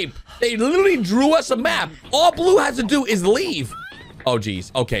escape. They literally drew us a map. All Blue has to do is leave. Oh,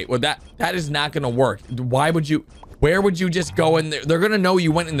 geez. Okay, well, that is not gonna work. Where would you just go in there? They're gonna know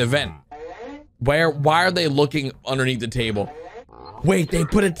you went in the vent. Why are they looking underneath the table? Wait, they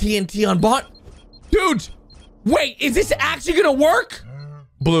put a TNT on bot? Dudes, wait, is this actually gonna work?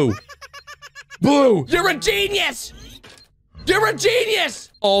 Blue. Blue, you're a genius. You're a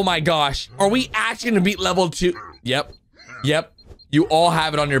genius. Oh my gosh. Are we actually gonna beat level 2? Yep. Yep. You all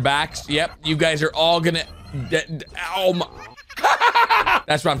have it on your backs. Yep. You guys are all gonna... Oh my...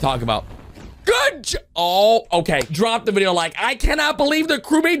 That's what I'm talking about. Good. Oh, okay. Drop the video like. I cannot believe the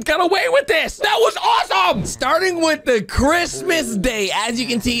crewmates got away with this. That was awesome. Starting with the Christmas day. As you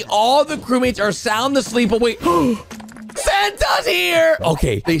can see, all the crewmates are sound asleep. But wait. Santa's here.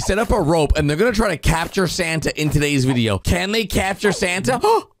 Okay, they set up a rope and they're gonna try to capture Santa in today's video. Can they capture Santa?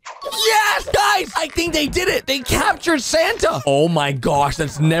 Yes, guys, I think they did it. They captured Santa. Oh my gosh,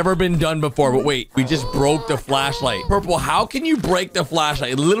 that's never been done before. But wait, we just broke the flashlight. Purple, how can you break the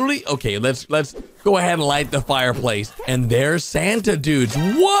flashlight? Literally, okay, let's go ahead and light the fireplace. And there's Santa, dudes.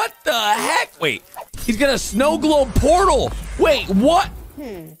 What the heck? Wait, he's got a snow globe portal. Wait, what?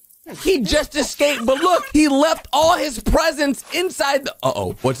 He just escaped, but look, he left all his presents inside the...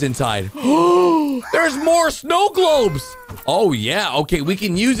 Uh-oh, what's inside? There's more snow globes. Oh, yeah, okay, we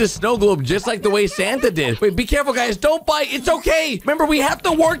can use this snow globe just like the way Santa did. Wait, be careful, guys. Don't bite. It's okay. Remember, we have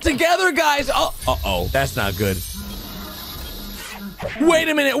to work together, guys. Oh, uh-oh, that's not good. Wait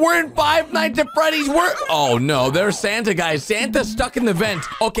a minute, we're in Five Nights at Freddy's. Oh no, there's Santa, guys. Santa's stuck in the vent.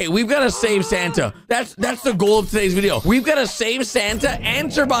 Okay, we've got to save Santa. That's the goal of today's video. We've got to save Santa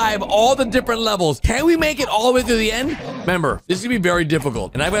and survive all the different levels. Can we make it all the way to the end? Remember, this is gonna be very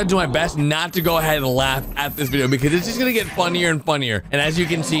difficult, and I've got to do my best not to go ahead and laugh at this video because it's just gonna get funnier and funnier. And as you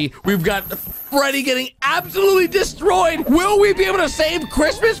can see, we've got Freddy getting absolutely destroyed. Will we be able to save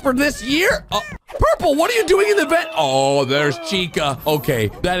Christmas for this year? Purple, what are you doing in the vent? Oh, there's Chica. Okay,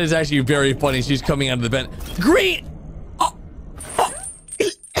 that is actually very funny. She's coming out of the vent. Green.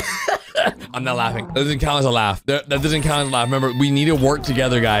 I'm not laughing. That doesn't count as a laugh. That doesn't count as a laugh. Remember, we need to work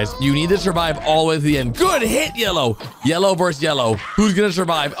together, guys. You need to survive all the way to the end. Good hit, Yellow. Yellow versus Yellow. Who's gonna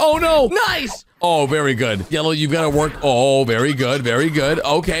survive? Oh no, nice. Oh, very good. Yellow, you've got to work. Oh, very good, very good.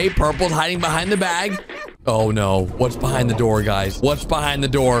 Okay, Purple's hiding behind the bag. Oh no, what's behind the door, guys? What's behind the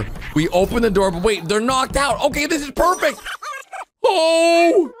door? We open the door, but wait, they're knocked out. Okay, this is perfect.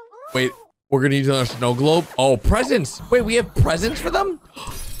 Oh, wait, we're gonna use another snow globe. Oh, presents. Wait, we have presents for them?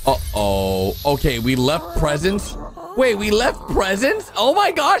 Uh-oh. Okay, we left presents. Wait, we left presents? Oh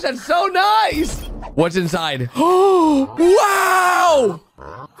my gosh, that's so nice. What's inside? Oh, wow.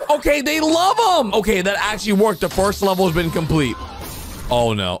 Okay, they love them. Okay, that actually worked. The first level has been complete.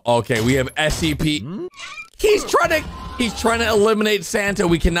 Oh no. Okay, we have SCP. He's trying to eliminate Santa.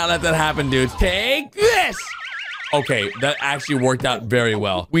 We cannot let that happen, dudes. Take this. Okay, that actually worked out very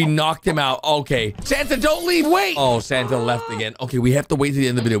well. We knocked him out. Okay, Santa, don't leave. Wait. Oh, Santa left again. Okay, we have to wait to the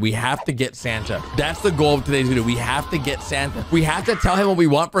end of the video. We have to get Santa. That's the goal of today's video. We have to get Santa. We have to tell him what we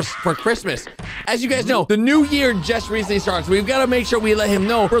want for Christmas. As you guys know, the new year just recently started, so we've got to make sure we let him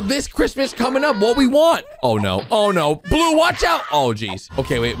know for this Christmas coming up what we want. Oh no. Oh no. Blue, watch out. Oh geez.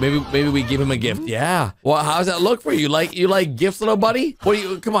 Okay, wait. Maybe we give him a gift. Yeah. Well, how's that look for you? You like gifts, little buddy? What do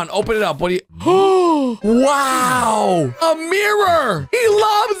you? Come on, open it up. What do you? Oh, wow. A mirror. He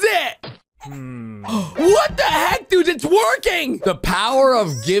loves it. What the heck, dude? It's working. The power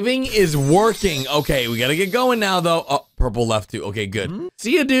of giving is working. Okay, we gotta get going now, though. Oh, Purple left too. Okay, good.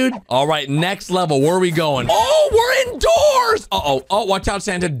 See ya, dude. All right, next level. Where are we going? Oh, we're indoors. Uh-oh. Oh, watch out,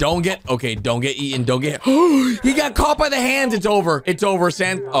 Santa. Don't get eaten. Don't get... He got caught by the hands. It's over. It's over,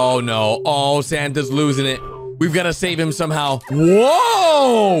 Santa. Oh, no. Oh, Santa's losing it. We've got to save him somehow.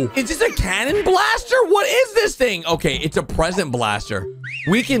 Whoa! Is this a cannon blaster? What is this thing? Okay, it's a present blaster.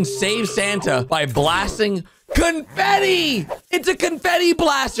 We can save Santa by blasting confetti. It's a confetti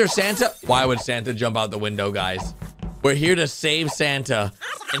blaster, Santa. Why would Santa jump out the window, guys? We're here to save Santa,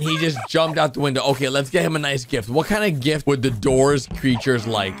 and he just jumped out the window. Okay, let's get him a nice gift. What kind of gift would the doors creatures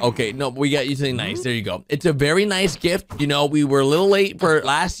like? Okay, no, we got you something nice. There you go. It's a very nice gift. You know, we were a little late for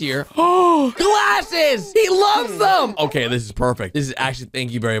last year. Oh, glasses! He loves them! Okay, this is perfect. This is actually,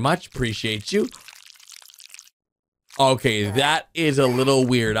 thank you very much. Appreciate you. Okay, that is a little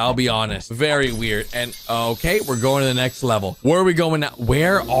weird. I'll be honest. Very weird. And okay, we're going to the next level. Where are we going now?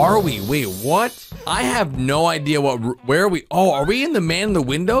 Where are we? Wait, what? I have no idea where are we? Oh, are we in the man in the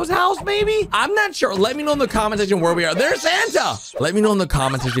windows house, maybe? I'm not sure. Let me know in the comment section where we are. There's Santa. Let me know in the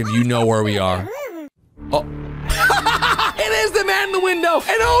comment section if you know where we are. Oh. It is the man in the window. And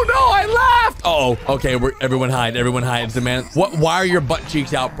oh no, I laughed. Uh oh. Okay, everyone hide. Everyone hide. It's the man. What? Why are your butt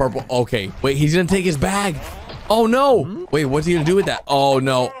cheeks out, Purple? Okay. Wait, he's gonna take his bag. Oh no. Wait, what's he gonna do with that? Oh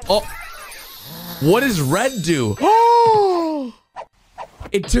no. Oh. What does red do? Oh.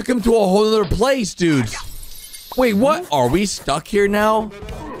 It took him to a whole other place, dudes. Wait, what? Are we stuck here now?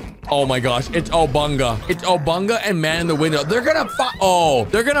 Oh my gosh, it's Obunga. It's Obunga and man in the window. They're gonna fight. Oh,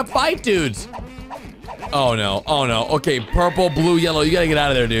 they're gonna fight, dudes. Oh no. Oh no. Okay, purple, blue, yellow. You gotta get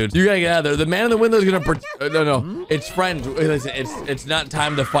out of there, dude. You gotta get out of there. The man in the window is gonna... no. It's friends. Listen, it's not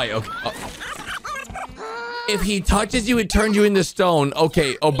time to fight. Okay. If he touches you, it turns you into stone.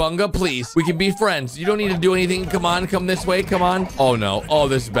 Okay, Obunga, please. We can be friends. You don't need to do anything. Come on, come this way. Come on. Oh, no. Oh,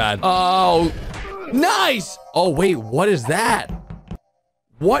 this is bad. Oh, nice. Oh, wait, what is that?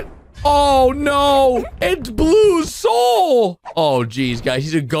 What? Oh, no. It's Blue's soul. Oh, geez, guys.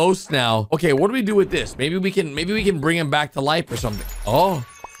 He's a ghost now. Okay, what do we do with this? Maybe we can bring him back to life or something. Oh.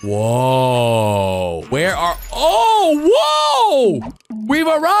 Whoa. Where are... Oh, whoa. We've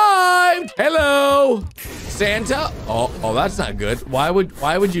arrived. Hello. Santa? Oh, that's not good. Why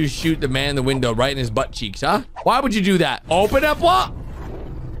would you shoot the man in the window right in his butt cheeks, huh? Why would you do that? Open up what?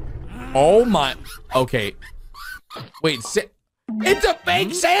 Oh my. Okay. Wait, it's a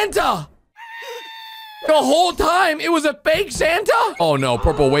fake Santa. The whole time it was a fake Santa? Oh no,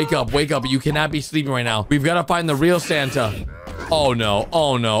 Purple, wake up, wake up. You cannot be sleeping right now. We've got to find the real Santa. Oh no,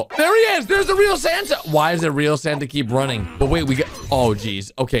 oh no. There he is, there's the real Santa. Why does the real Santa keep running? But wait, we got, oh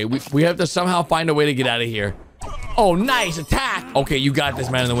geez. Okay, we have to somehow find a way to get out of here. Oh, nice, attack. Okay, you got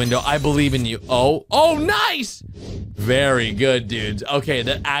this, man in the window. I believe in you. Oh, nice. Very good, dudes. Okay,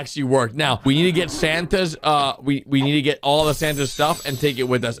 that actually worked. Now, we need to get Santa's, we need to get all the Santa's stuff and take it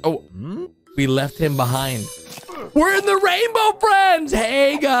with us. Oh, we left him behind. We're in the rainbow, friends.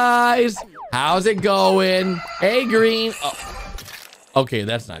 Hey, guys. How's it going? Hey, Green. Oh. Okay,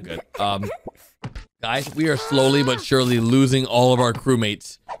 that's not good. Guys, we are slowly but surely losing all of our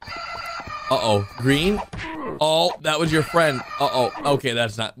crewmates. Uh-oh, Green? Oh, that was your friend. Uh-oh, okay,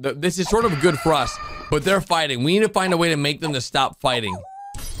 that's not... This is sort of good for us, but they're fighting. We need to find a way to make them to stop fighting.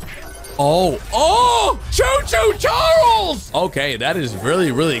 Oh, Choo-Choo Charles! Okay, that is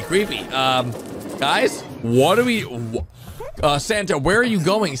really, really creepy. Guys, what do we... Santa, where are you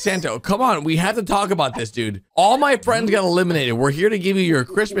going? Santa, come on. We have to talk about this, dude. All my friends got eliminated. We're here to give you your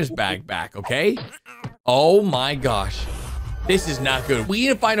Christmas bag back, okay? Oh my gosh. This is not good. We need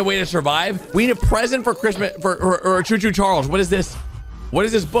to find a way to survive. We need a present for Christmas for Choo-Choo Charles. What is this? What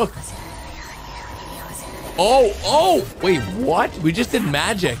is this book? Oh, wait, what? We just did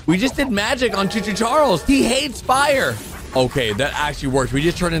magic. We just did magic on Choo-Choo Charles. He hates fire. Okay, that actually worked. We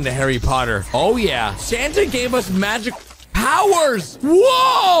just turned into Harry Potter. Oh yeah. Santa gave us magic powers.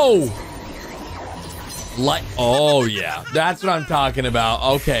 Whoa. Oh yeah, that's what I'm talking about.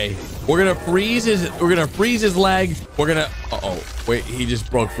 Okay, we're gonna freeze his leg. We're gonna wait, he just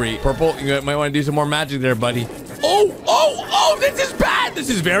broke free. Purple, you might want to do some more magic there, buddy. Oh, this is bad. This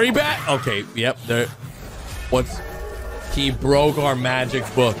is very bad. Okay, yep, there. He broke our magic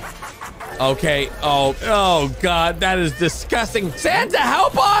book. Okay, oh god, that is disgusting. Santa,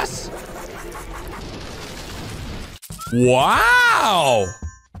 help us. Wow.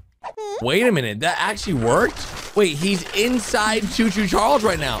 Wait a minute, that actually worked? Wait, he's inside Choo-Choo Charles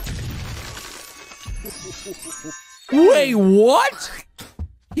right now. Wait, what?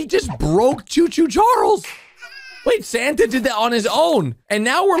 He just broke Choo-Choo Charles. Wait, Santa did that on his own. And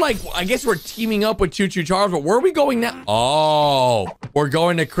now we're like, I guess we're teaming up with Choo-Choo Charles, but where are we going now? Oh, we're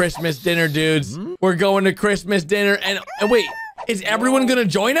going to Christmas dinner, dudes. We're going to Christmas dinner. And wait, is everyone gonna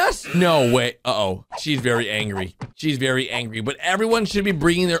join us? No, wait. Uh-oh. She's very angry. She's very angry, but everyone should be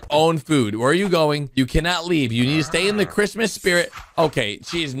bringing their own food. Where are you going? You cannot leave. You need to stay in the Christmas spirit. Okay,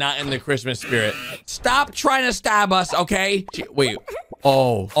 she is not in the Christmas spirit. Stop trying to stab us, okay? Wait.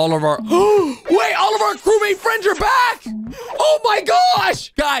 Oh, all of our... Wait, all of our crewmate friends are back! Oh my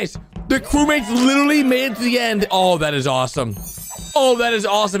gosh! Guys, the crewmates literally made it to the end. Oh, that is awesome. Oh, that is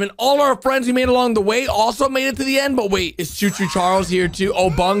awesome. And all our friends we made along the way also made it to the end. But wait, is Choo-Choo Charles here too?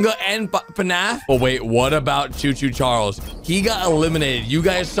 Obunga and FNAF? But wait, what about Choo-Choo Charles? He got eliminated. You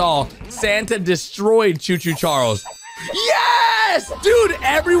guys saw Santa destroyed Choo-Choo Charles. Yes! Dude,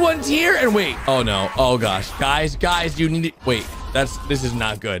 everyone's here. And wait, oh no. Oh gosh. Guys, you need to... Wait, this is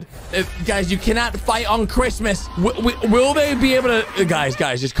not good. Guys, you cannot fight on Christmas. Will they be able to... Guys,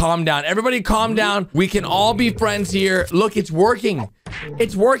 just calm down. Everybody calm down. We can all be friends here. Look, it's working.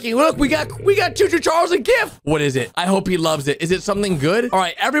 It's working. Look, we got Choo-Choo Charles a gift. What is it? I hope he loves it. Is it something good? All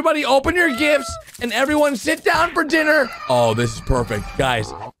right, everybody open your gifts and everyone sit down for dinner. Oh, this is perfect.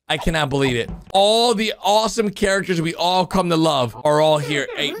 Guys, I cannot believe it. All the awesome characters we all come to love are all here.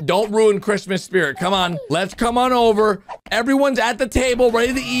 Hey, don't ruin Christmas spirit. Come on. Let's come on over. Everyone's at the table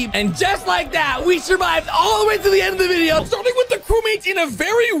ready to eat. And just like that, we survived all the way to the end of the video, starting with the crewmates in a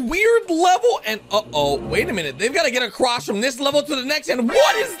very weird level. And uh-oh, wait a minute. They've got to get across from this level to the next. And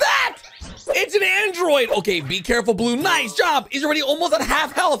what is that? It's an android. Okay, be careful, Blue. Nice job. He's already almost at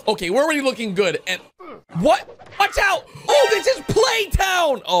half health. Okay, we're already looking good. And what? Watch out. Oh, this is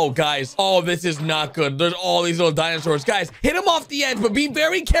Playtown. Oh, guys. Oh, this is not good. There's all these little dinosaurs. Guys, hit him off the edge, but be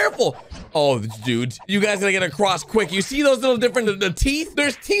very careful. Oh, dude, you guys gotta get across quick. You see those little different, the teeth?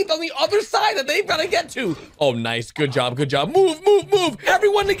 There's teeth on the other side that they've gotta get to. Oh, nice. Good job. Good job. Move, move, move.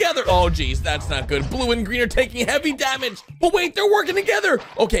 Everyone together. Oh, geez, that's not good. Blue and green are taking heavy damage. But wait, they're working together.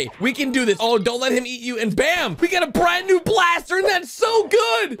 Okay, we can do this. Oh, don't let him eat you. And bam, we got a brand new blaster, and that's so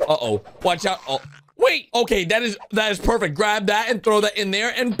good. Uh-oh, watch out. Oh. Wait, okay, that is perfect. Grab that and throw that in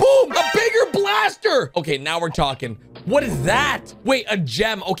there, and boom, a bigger blaster. Okay, now we're talking. What is that? Wait, a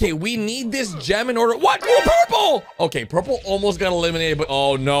gem. Okay, we need this gem in order. What? Oh, purple. Okay, purple almost got eliminated, but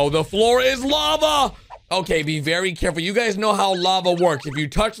oh no, the floor is lava. Okay, be very careful. You guys know how lava works. If you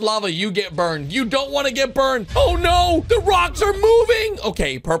touch lava, you get burned. You don't want to get burned. Oh no, the rocks are moving.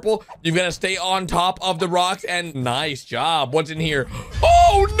 Okay, purple, you've got to stay on top of the rocks, and nice job. What's in here?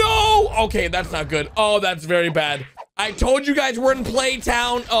 Oh no. Okay, that's not good. Oh, that's very bad. I told you guys we're in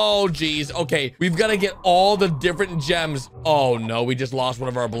Playtown. Oh, geez. Okay, we've got to get all the different gems. Oh no, we just lost one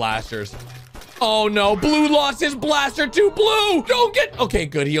of our blasters. Oh no, Blue lost his blaster too. Blue, don't get. Okay,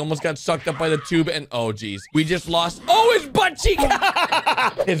 good. He almost got sucked up by the tube, and oh geez, we just lost. Oh, his butt cheek.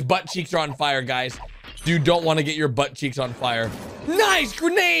 His butt cheeks are on fire, guys. You don't want to get your butt cheeks on fire. Nice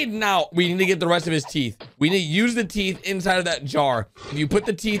grenade. Now we need to get the rest of his teeth. We need to use the teeth inside of that jar. If you put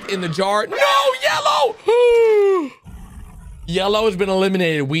the teeth in the jar, no, yellow. Yellow has been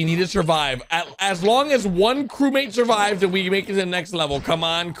eliminated. We need to survive. As long as one crewmate survives, then we make it to the next level. Come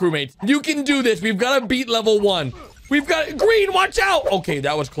on, crewmates. You can do this. We've got to beat level 1. We've got green. Watch out. Okay,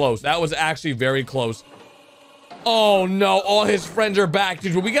 that was close. That was actually very close. Oh, no. All his friends are back,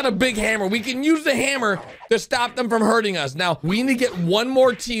 dude. We got a big hammer. We can use the hammer to stop them from hurting us. Now, we need to get one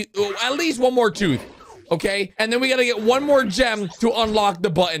more teeth, at least one more tooth. Okay, and then we gotta get one more gem to unlock the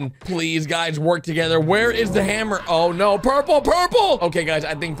button. Please, guys, work together. Where is the hammer? Oh no, purple, purple. Okay, guys,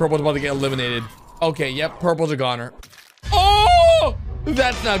 I think purple's about to get eliminated. Okay, yep, purple's a goner. Oh,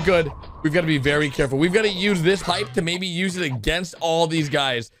 that's not good. We've got to be very careful. We've got to use this pipe to maybe use it against all these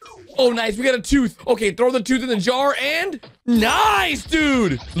guys. Oh, nice. We got a tooth. Okay, throw the tooth in the jar and nice,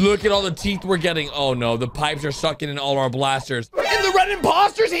 dude. Look at all the teeth we're getting. Oh, no. The pipes are sucking in all our blasters. And the red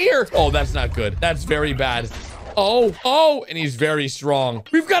imposter's here. Oh, that's not good. That's very bad. Oh, and he's very strong.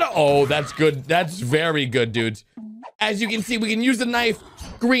 We've got to, oh, that's good. That's very good, dudes. As you can see, we can use the knife.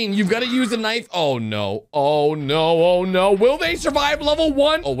 Green, you've got to use the knife. Oh, no. Oh, no. Oh, no. Will they survive level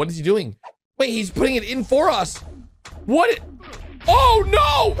 1? Oh, what is he doing? Wait, he's putting it in for us. What? Oh,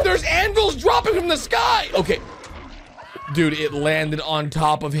 no. There's anvils dropping from the sky. Okay. Dude, it landed on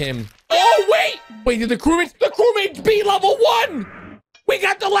top of him. Oh, wait. Wait, did the crewmates beat level 1? We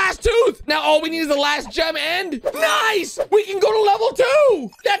got the last tooth. Now all we need is the last gem and nice. We can go to level 2.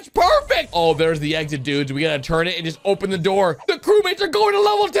 That's perfect. Oh, there's the exit, dudes. We gotta turn it and just open the door. The crewmates are going to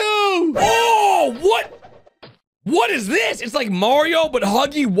level 2. Oh, what is this? It's like Mario, but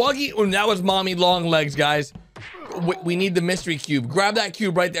Huggy Wuggy. Oh, that was Mommy Long Legs, guys. We need the mystery cube. Grab that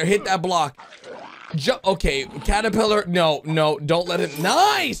cube right there. Hit that block. Okay, caterpillar. No, don't let it.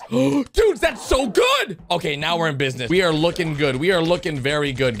 Nice. Dudes, that's so good. Okay, now we're in business. We are looking good. We are looking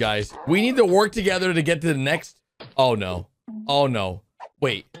very good, guys. We need to work together to get to the next. Oh, no. Oh, no.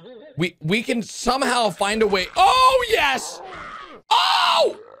 Wait. We can somehow find a way. Oh, yes.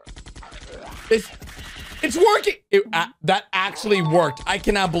 Oh! It's working. That actually worked. I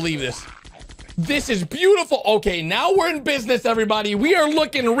cannot believe this. This is beautiful. Okay, now we're in business, everybody. We are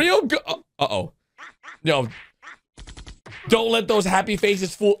looking real good. Uh-oh. No. Don't let those happy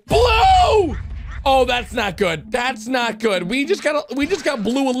faces fool. Blue! Oh, that's not good. That's not good. We just got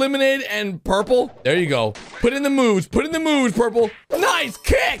blue eliminated and purple. There you go. Put in the moves. Put in the moves, purple. Nice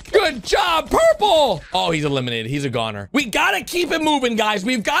kick. Good job, purple. Oh, he's eliminated. He's a goner. We gotta keep it moving, guys.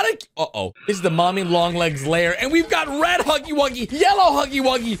 We've gotta. Uh-oh. This is the Mommy Long Legs lair, and we've got red Huggy Wuggy, yellow Huggy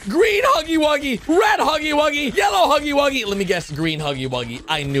Wuggy, green Huggy Wuggy, red Huggy Wuggy, yellow Huggy Wuggy. Let me guess, green Huggy Wuggy.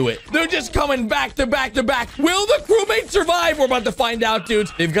 I knew it. They're just coming back to back to back. Will the crewmates survive? We're about to find out,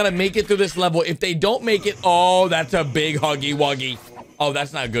 dudes. They've got to make it through this level. If they don't make it, oh, that's a big Huggy Wuggy. Oh,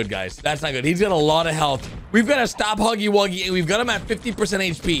 that's not good, guys. That's not good. He's got a lot of health. We've got to stop Huggy Wuggy, and we've got him at 50%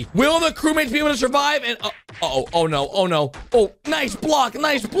 HP. Will the crewmates be able to survive? And oh no, oh no. Oh, nice block,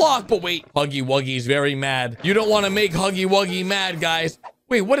 but wait, Huggy Wuggy's very mad. You don't want to make Huggy Wuggy mad, guys.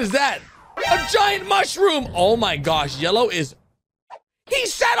 Wait, what is that? A giant mushroom. Oh my gosh, yellow is... He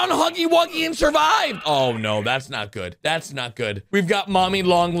sat on Huggy Wuggy and survived. Oh no, that's not good. That's not good. We've got Mommy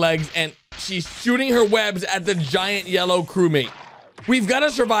Long Legs, and she's shooting her webs at the giant yellow crewmate. We've got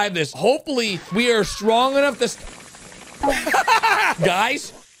to survive this. Hopefully, we are strong enough to...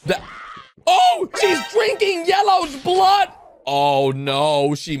 Guys, oh, she's drinking Yellow's blood. Oh,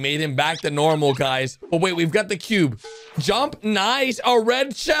 no. She made him back to normal, guys. Oh, wait, we've got the cube. Jump. Nice. A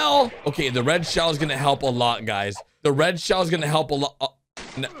red shell. Okay, the red shell is going to help a lot, guys. The red shell is going to help a lot. Oh,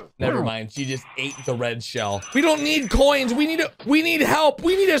 never mind. She just ate the red shell. We don't need coins. We need help.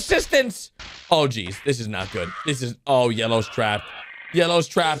 We need assistance. Oh, geez. This is not good. This is... Oh, Yellow's trapped. Yellow's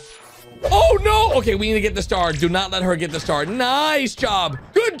trapped. Oh, no. Okay, we need to get the star. Do not let her get the star. Nice job.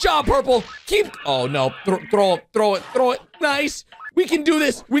 Good job, Purple. Keep... Oh, no. Throw it. Nice. We can do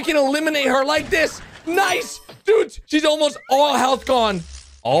this. We can eliminate her like this. Nice. Dude, she's almost all health gone.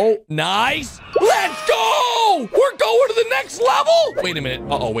 Oh, nice. Let's go. We're going to the next level. Wait a minute.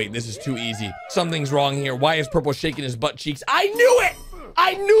 Uh-oh, wait. This is too easy. Something's wrong here. Why is Purple shaking his butt cheeks? I knew it.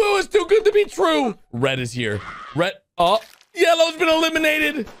 I knew it was too good to be true. Red is here. Red. Oh, Yellow's been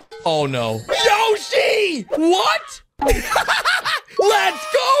eliminated. Oh, no. Yoshi! What? Let's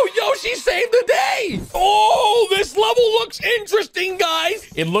go! Yoshi saved the day! Oh, this level looks interesting, guys.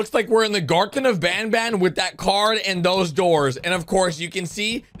 It looks like we're in the Garden of Banban with that card and those doors. And of course, you can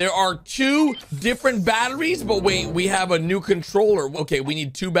see there are 2 different batteries. But wait, we have a new controller. Okay, we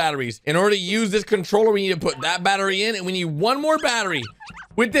need 2 batteries. In order to use this controller, we need to put that battery in. And we need 1 more battery.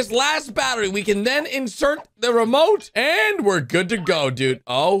 With this last battery, we can then insert the remote. And we're good to go, dude.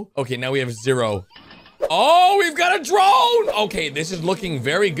 Oh, okay, now we have 0. Oh, we've got a drone. Okay, this is looking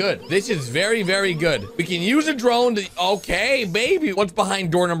very good. This is very, very good. We can use a drone to... Okay, baby. What's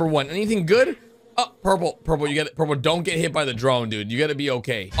behind door number 1? Anything good? Oh, Purple, you got it. Purple, don't get hit by the drone, dude. You got to be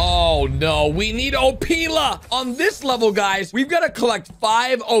okay. Oh, no. We need Opila. On this level, guys, we've got to collect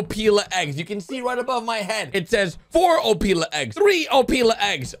 5 Opila eggs. You can see right above my head. It says 4 Opila eggs, 3 Opila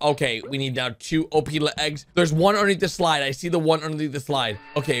eggs. Okay, we need now 2 Opila eggs. There's 1 underneath the slide. I see the 1 underneath the slide.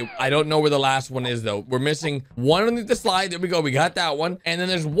 Okay, I don't know where the last one is, though. We're missing 1 underneath the slide. There we go. We got that one. And then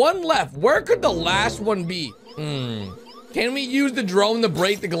there's 1 left. Where could the last one be? Can we use the drone to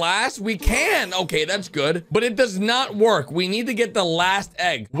break the glass? We can. Okay, that's good. But it does not work. We need to get the last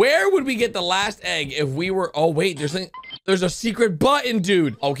egg. Where would we get the last egg if we were... Oh, wait. There's a secret button,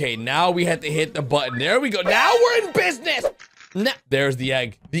 dude. Okay, now we have to hit the button. There we go. Now we're in business. There's the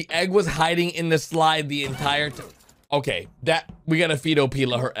egg. The egg was hiding in the slide the entire time. Okay, we gotta feed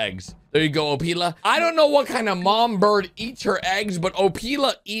Opila her eggs. There you go, Opila. I don't know what kind of mom bird eats her eggs, but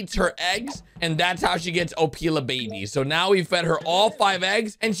Opila eats her eggs, and that's how she gets Opila babies. So now we fed her all 5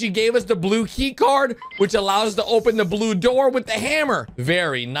 eggs, and she gave us the blue key card, which allows us to open the blue door with the hammer.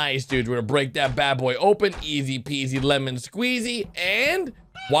 Very nice, dude. We're gonna break that bad boy open. Easy peasy lemon squeezy. And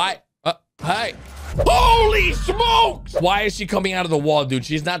why? Hi. Holy smokes! Why is she coming out of the wall, dude?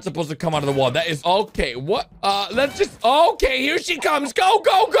 She's not supposed to come out of the wall. That is okay. What? Let's just... Okay, here she comes. Go,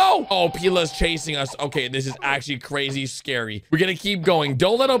 go, go! Oh, Opila's chasing us. Okay, this is actually crazy scary. We're gonna keep going.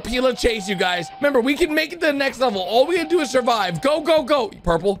 Don't let Opila chase you guys. Remember, we can make it to the next level. All we gotta do is survive. Go, go, go.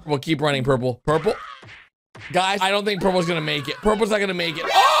 Purple. We'll keep running, Purple. Purple. Guys, I don't think Purple's gonna make it. Purple's not gonna make it.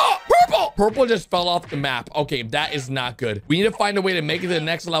 Oh, Purple! Purple just fell off the map. Okay, that is not good. We need to find a way to make it to the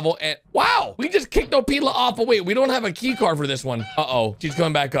next level. And wow, we just kicked Opila off. Oh, wait, we don't have a key card for this one. Uh-oh, she's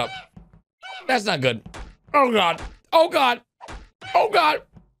coming back up. That's not good. Oh, God. Oh, God. Oh, God.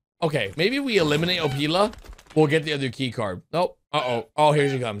 Okay, maybe we eliminate Opila. We'll get the other key card. Nope. Uh-oh. Oh, here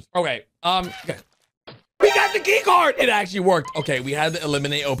she comes. Okay. Okay. We got the key card. It actually worked. Okay, we had to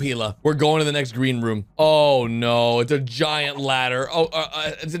eliminate Opila. We're going to the next green room. Oh, no. It's a giant ladder. Oh,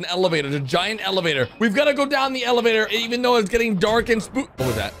 it's an elevator. It's a giant elevator. We've got to go down the elevator, even though it's getting dark and spooky. What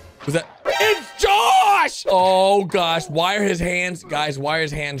was that? Was that? It's Josh! Oh, gosh. Why are his hands... Guys, why are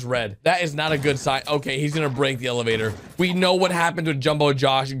his hands red? That is not a good sign. Okay, he's going to break the elevator. We know what happened with Jumbo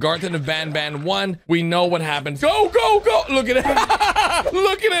Josh. Garden of Banban 1. We know what happened. Go, go, go. Look at him.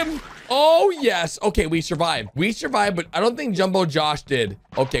 Look at him. Oh, yes. Okay, we survived. We survived, but I don't think Jumbo Josh did.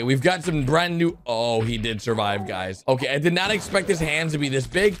 Okay, we've got some brand new... Oh, he did survive, guys. Okay, I did not expect his hands to be this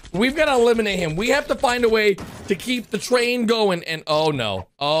big. We've got to eliminate him. We have to find a way to keep the train going. And oh, no.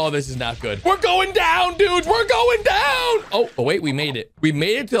 Oh, this is not good. We're going down, dudes. We're going down. Oh, wait, we made it. We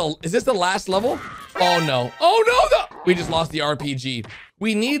made it till... Is this the last level? Oh, no. Oh, no. We just lost the RPG.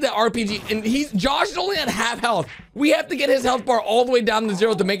 We need the RPG, and Josh is only at half health. We have to get his health bar all the way down to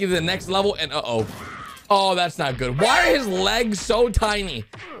 0 to make it to the next level, and uh-oh. Oh, that's not good. Why are his legs so tiny?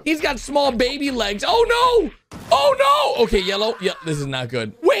 He's got small baby legs. Oh, no. Oh, no. Okay, yellow. Yep, this is not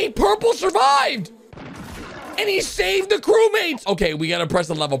good. Wait, Purple survived. and he saved the crewmates. Okay, we gotta press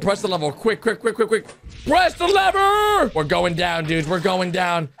the level. Press the level. Quick. Press the lever. We're going down, dudes. We're going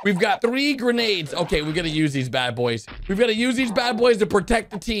down. We've got 3 grenades. Okay, we gotta use these bad boys. We've got to use these bad boys to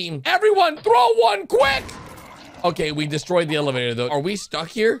protect the team. Everyone, throw one quick. Okay, we destroyed the elevator, though. Are we stuck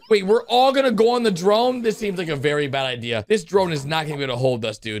here? Wait, we're all gonna go on the drone? This seems like a very bad idea. This drone is not gonna be able to hold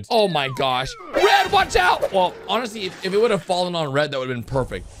us, dudes. Oh my gosh. Red, watch out! Well, honestly, if it would have fallen on Red, that would have been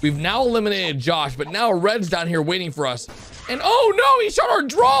perfect. We've now eliminated Josh, but now Red's down here waiting for us. And oh no, he shot our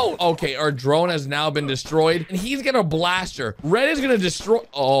drone! Okay, our drone has now been destroyed, and he's gonna blaster. Red is gonna destroy...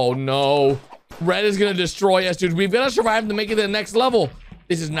 Oh no. Red is gonna destroy us, dude. We've got to survive to make it to the next level.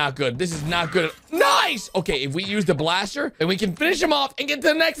 This is not good. This is not good. Nice! Okay, if we use the blaster, then we can finish him off and get to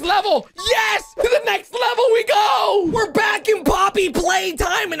the next level. Yes! To the next level we go! We're back in Poppy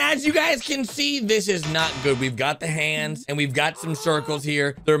playtime, and as you guys can see, this is not good. We've got the hands, and we've got some circles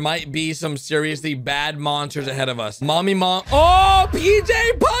here. There might be some seriously bad monsters ahead of us. Mommy mom. Oh,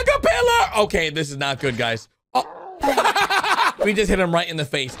 PJ Pugapillar! Okay, this is not good, guys. Oh. We just hit him right in the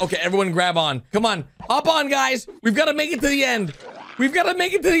face. Okay, everyone grab on. Come on. Hop on, guys. We've got to make it to the end. We've got to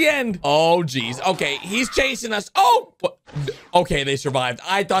make it to the end. Oh, geez. Okay, he's chasing us. Oh! Okay, they survived.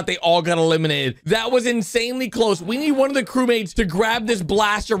 I thought they all got eliminated. That was insanely close. We need one of the crewmates to grab this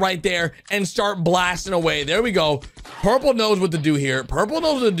blaster right there and start blasting away. There we go. Purple knows what to do here. Purple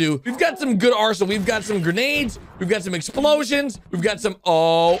knows what to do. We've got some good arsenal. We've got some grenades. We've got some explosions. We've got some...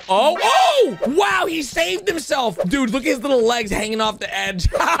 Oh! Wow, he saved himself. Dude, look at his little legs hanging off the edge.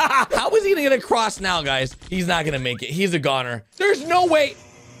 How is he gonna get across now, guys? He's not gonna make it. He's a goner. There's no way...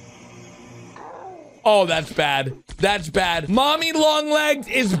 Oh, that's bad. That's bad. Mommy Longlegs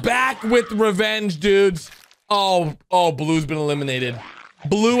is back with revenge, dudes. Oh, Blue's been eliminated.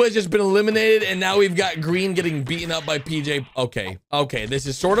 Blue has just been eliminated, and now we've got Green getting beaten up by PJ. Okay, this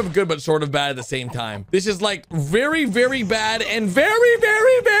is sort of good, but sort of bad at the same time. This is like very, very bad and very,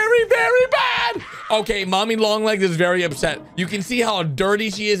 very, very, very bad. Okay, Mommy Longlegs is very upset. You can see how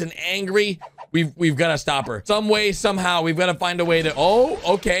dirty she is and angry. We've got to stop her. Some way, somehow, we've got to find a way to... Oh,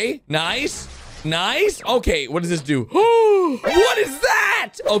 okay. Nice. Nice. Okay, what does this do? What is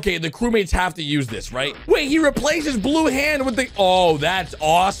that? Okay, the crewmates have to use this, right? Wait, he replaces blue hand with the... Oh, that's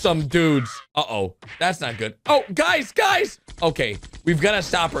awesome, dudes. Uh-oh, that's not good. Oh, guys. Okay, we've got to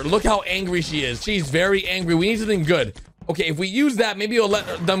stop her. Look how angry she is. She's very angry. We need something good. Okay, if we use that, maybe we'll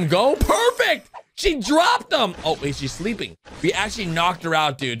let them go. Perfect. She dropped them. Oh, wait, she's sleeping. We actually knocked her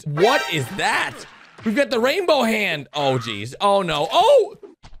out, dudes. What is that? We've got the rainbow hand. Oh, geez. Oh, no. Oh!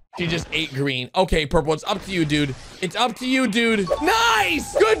 She just ate green. Okay, Purple, it's up to you, dude. It's up to you, dude.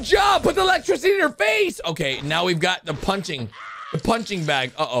 Nice! Good job! Put the electricity in her face! Okay, now we've got the punching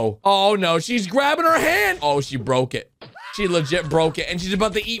bag. Uh-oh. Oh, no, she's grabbing her hand. Oh, she broke it. She legit broke it, and she's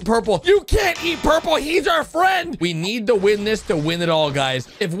about to eat Purple. You can't eat Purple. He's our friend. We need to win this to win it all, guys.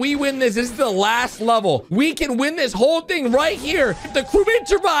 If we win this, this is the last level. We can win this whole thing right here. If the crewmates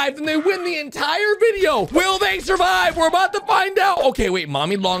survive, then they win the entire video. Will they survive? We're about to find out. Okay, wait,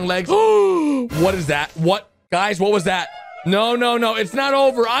 Mommy Longlegs. What is that? What? Guys, what was that? No. It's not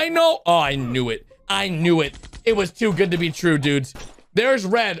over. I know. Oh, I knew it. It was too good to be true, dudes. There's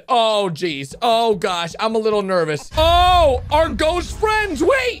Red. Oh, geez. Oh, gosh. I'm a little nervous. Oh, our ghost friends.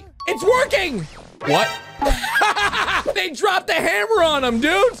 Wait, it's working. What? They dropped the hammer on him,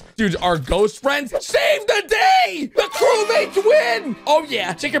 dudes. Dudes, our ghost friends saved the day. The crewmates win. Oh,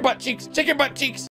 yeah. Check your butt cheeks.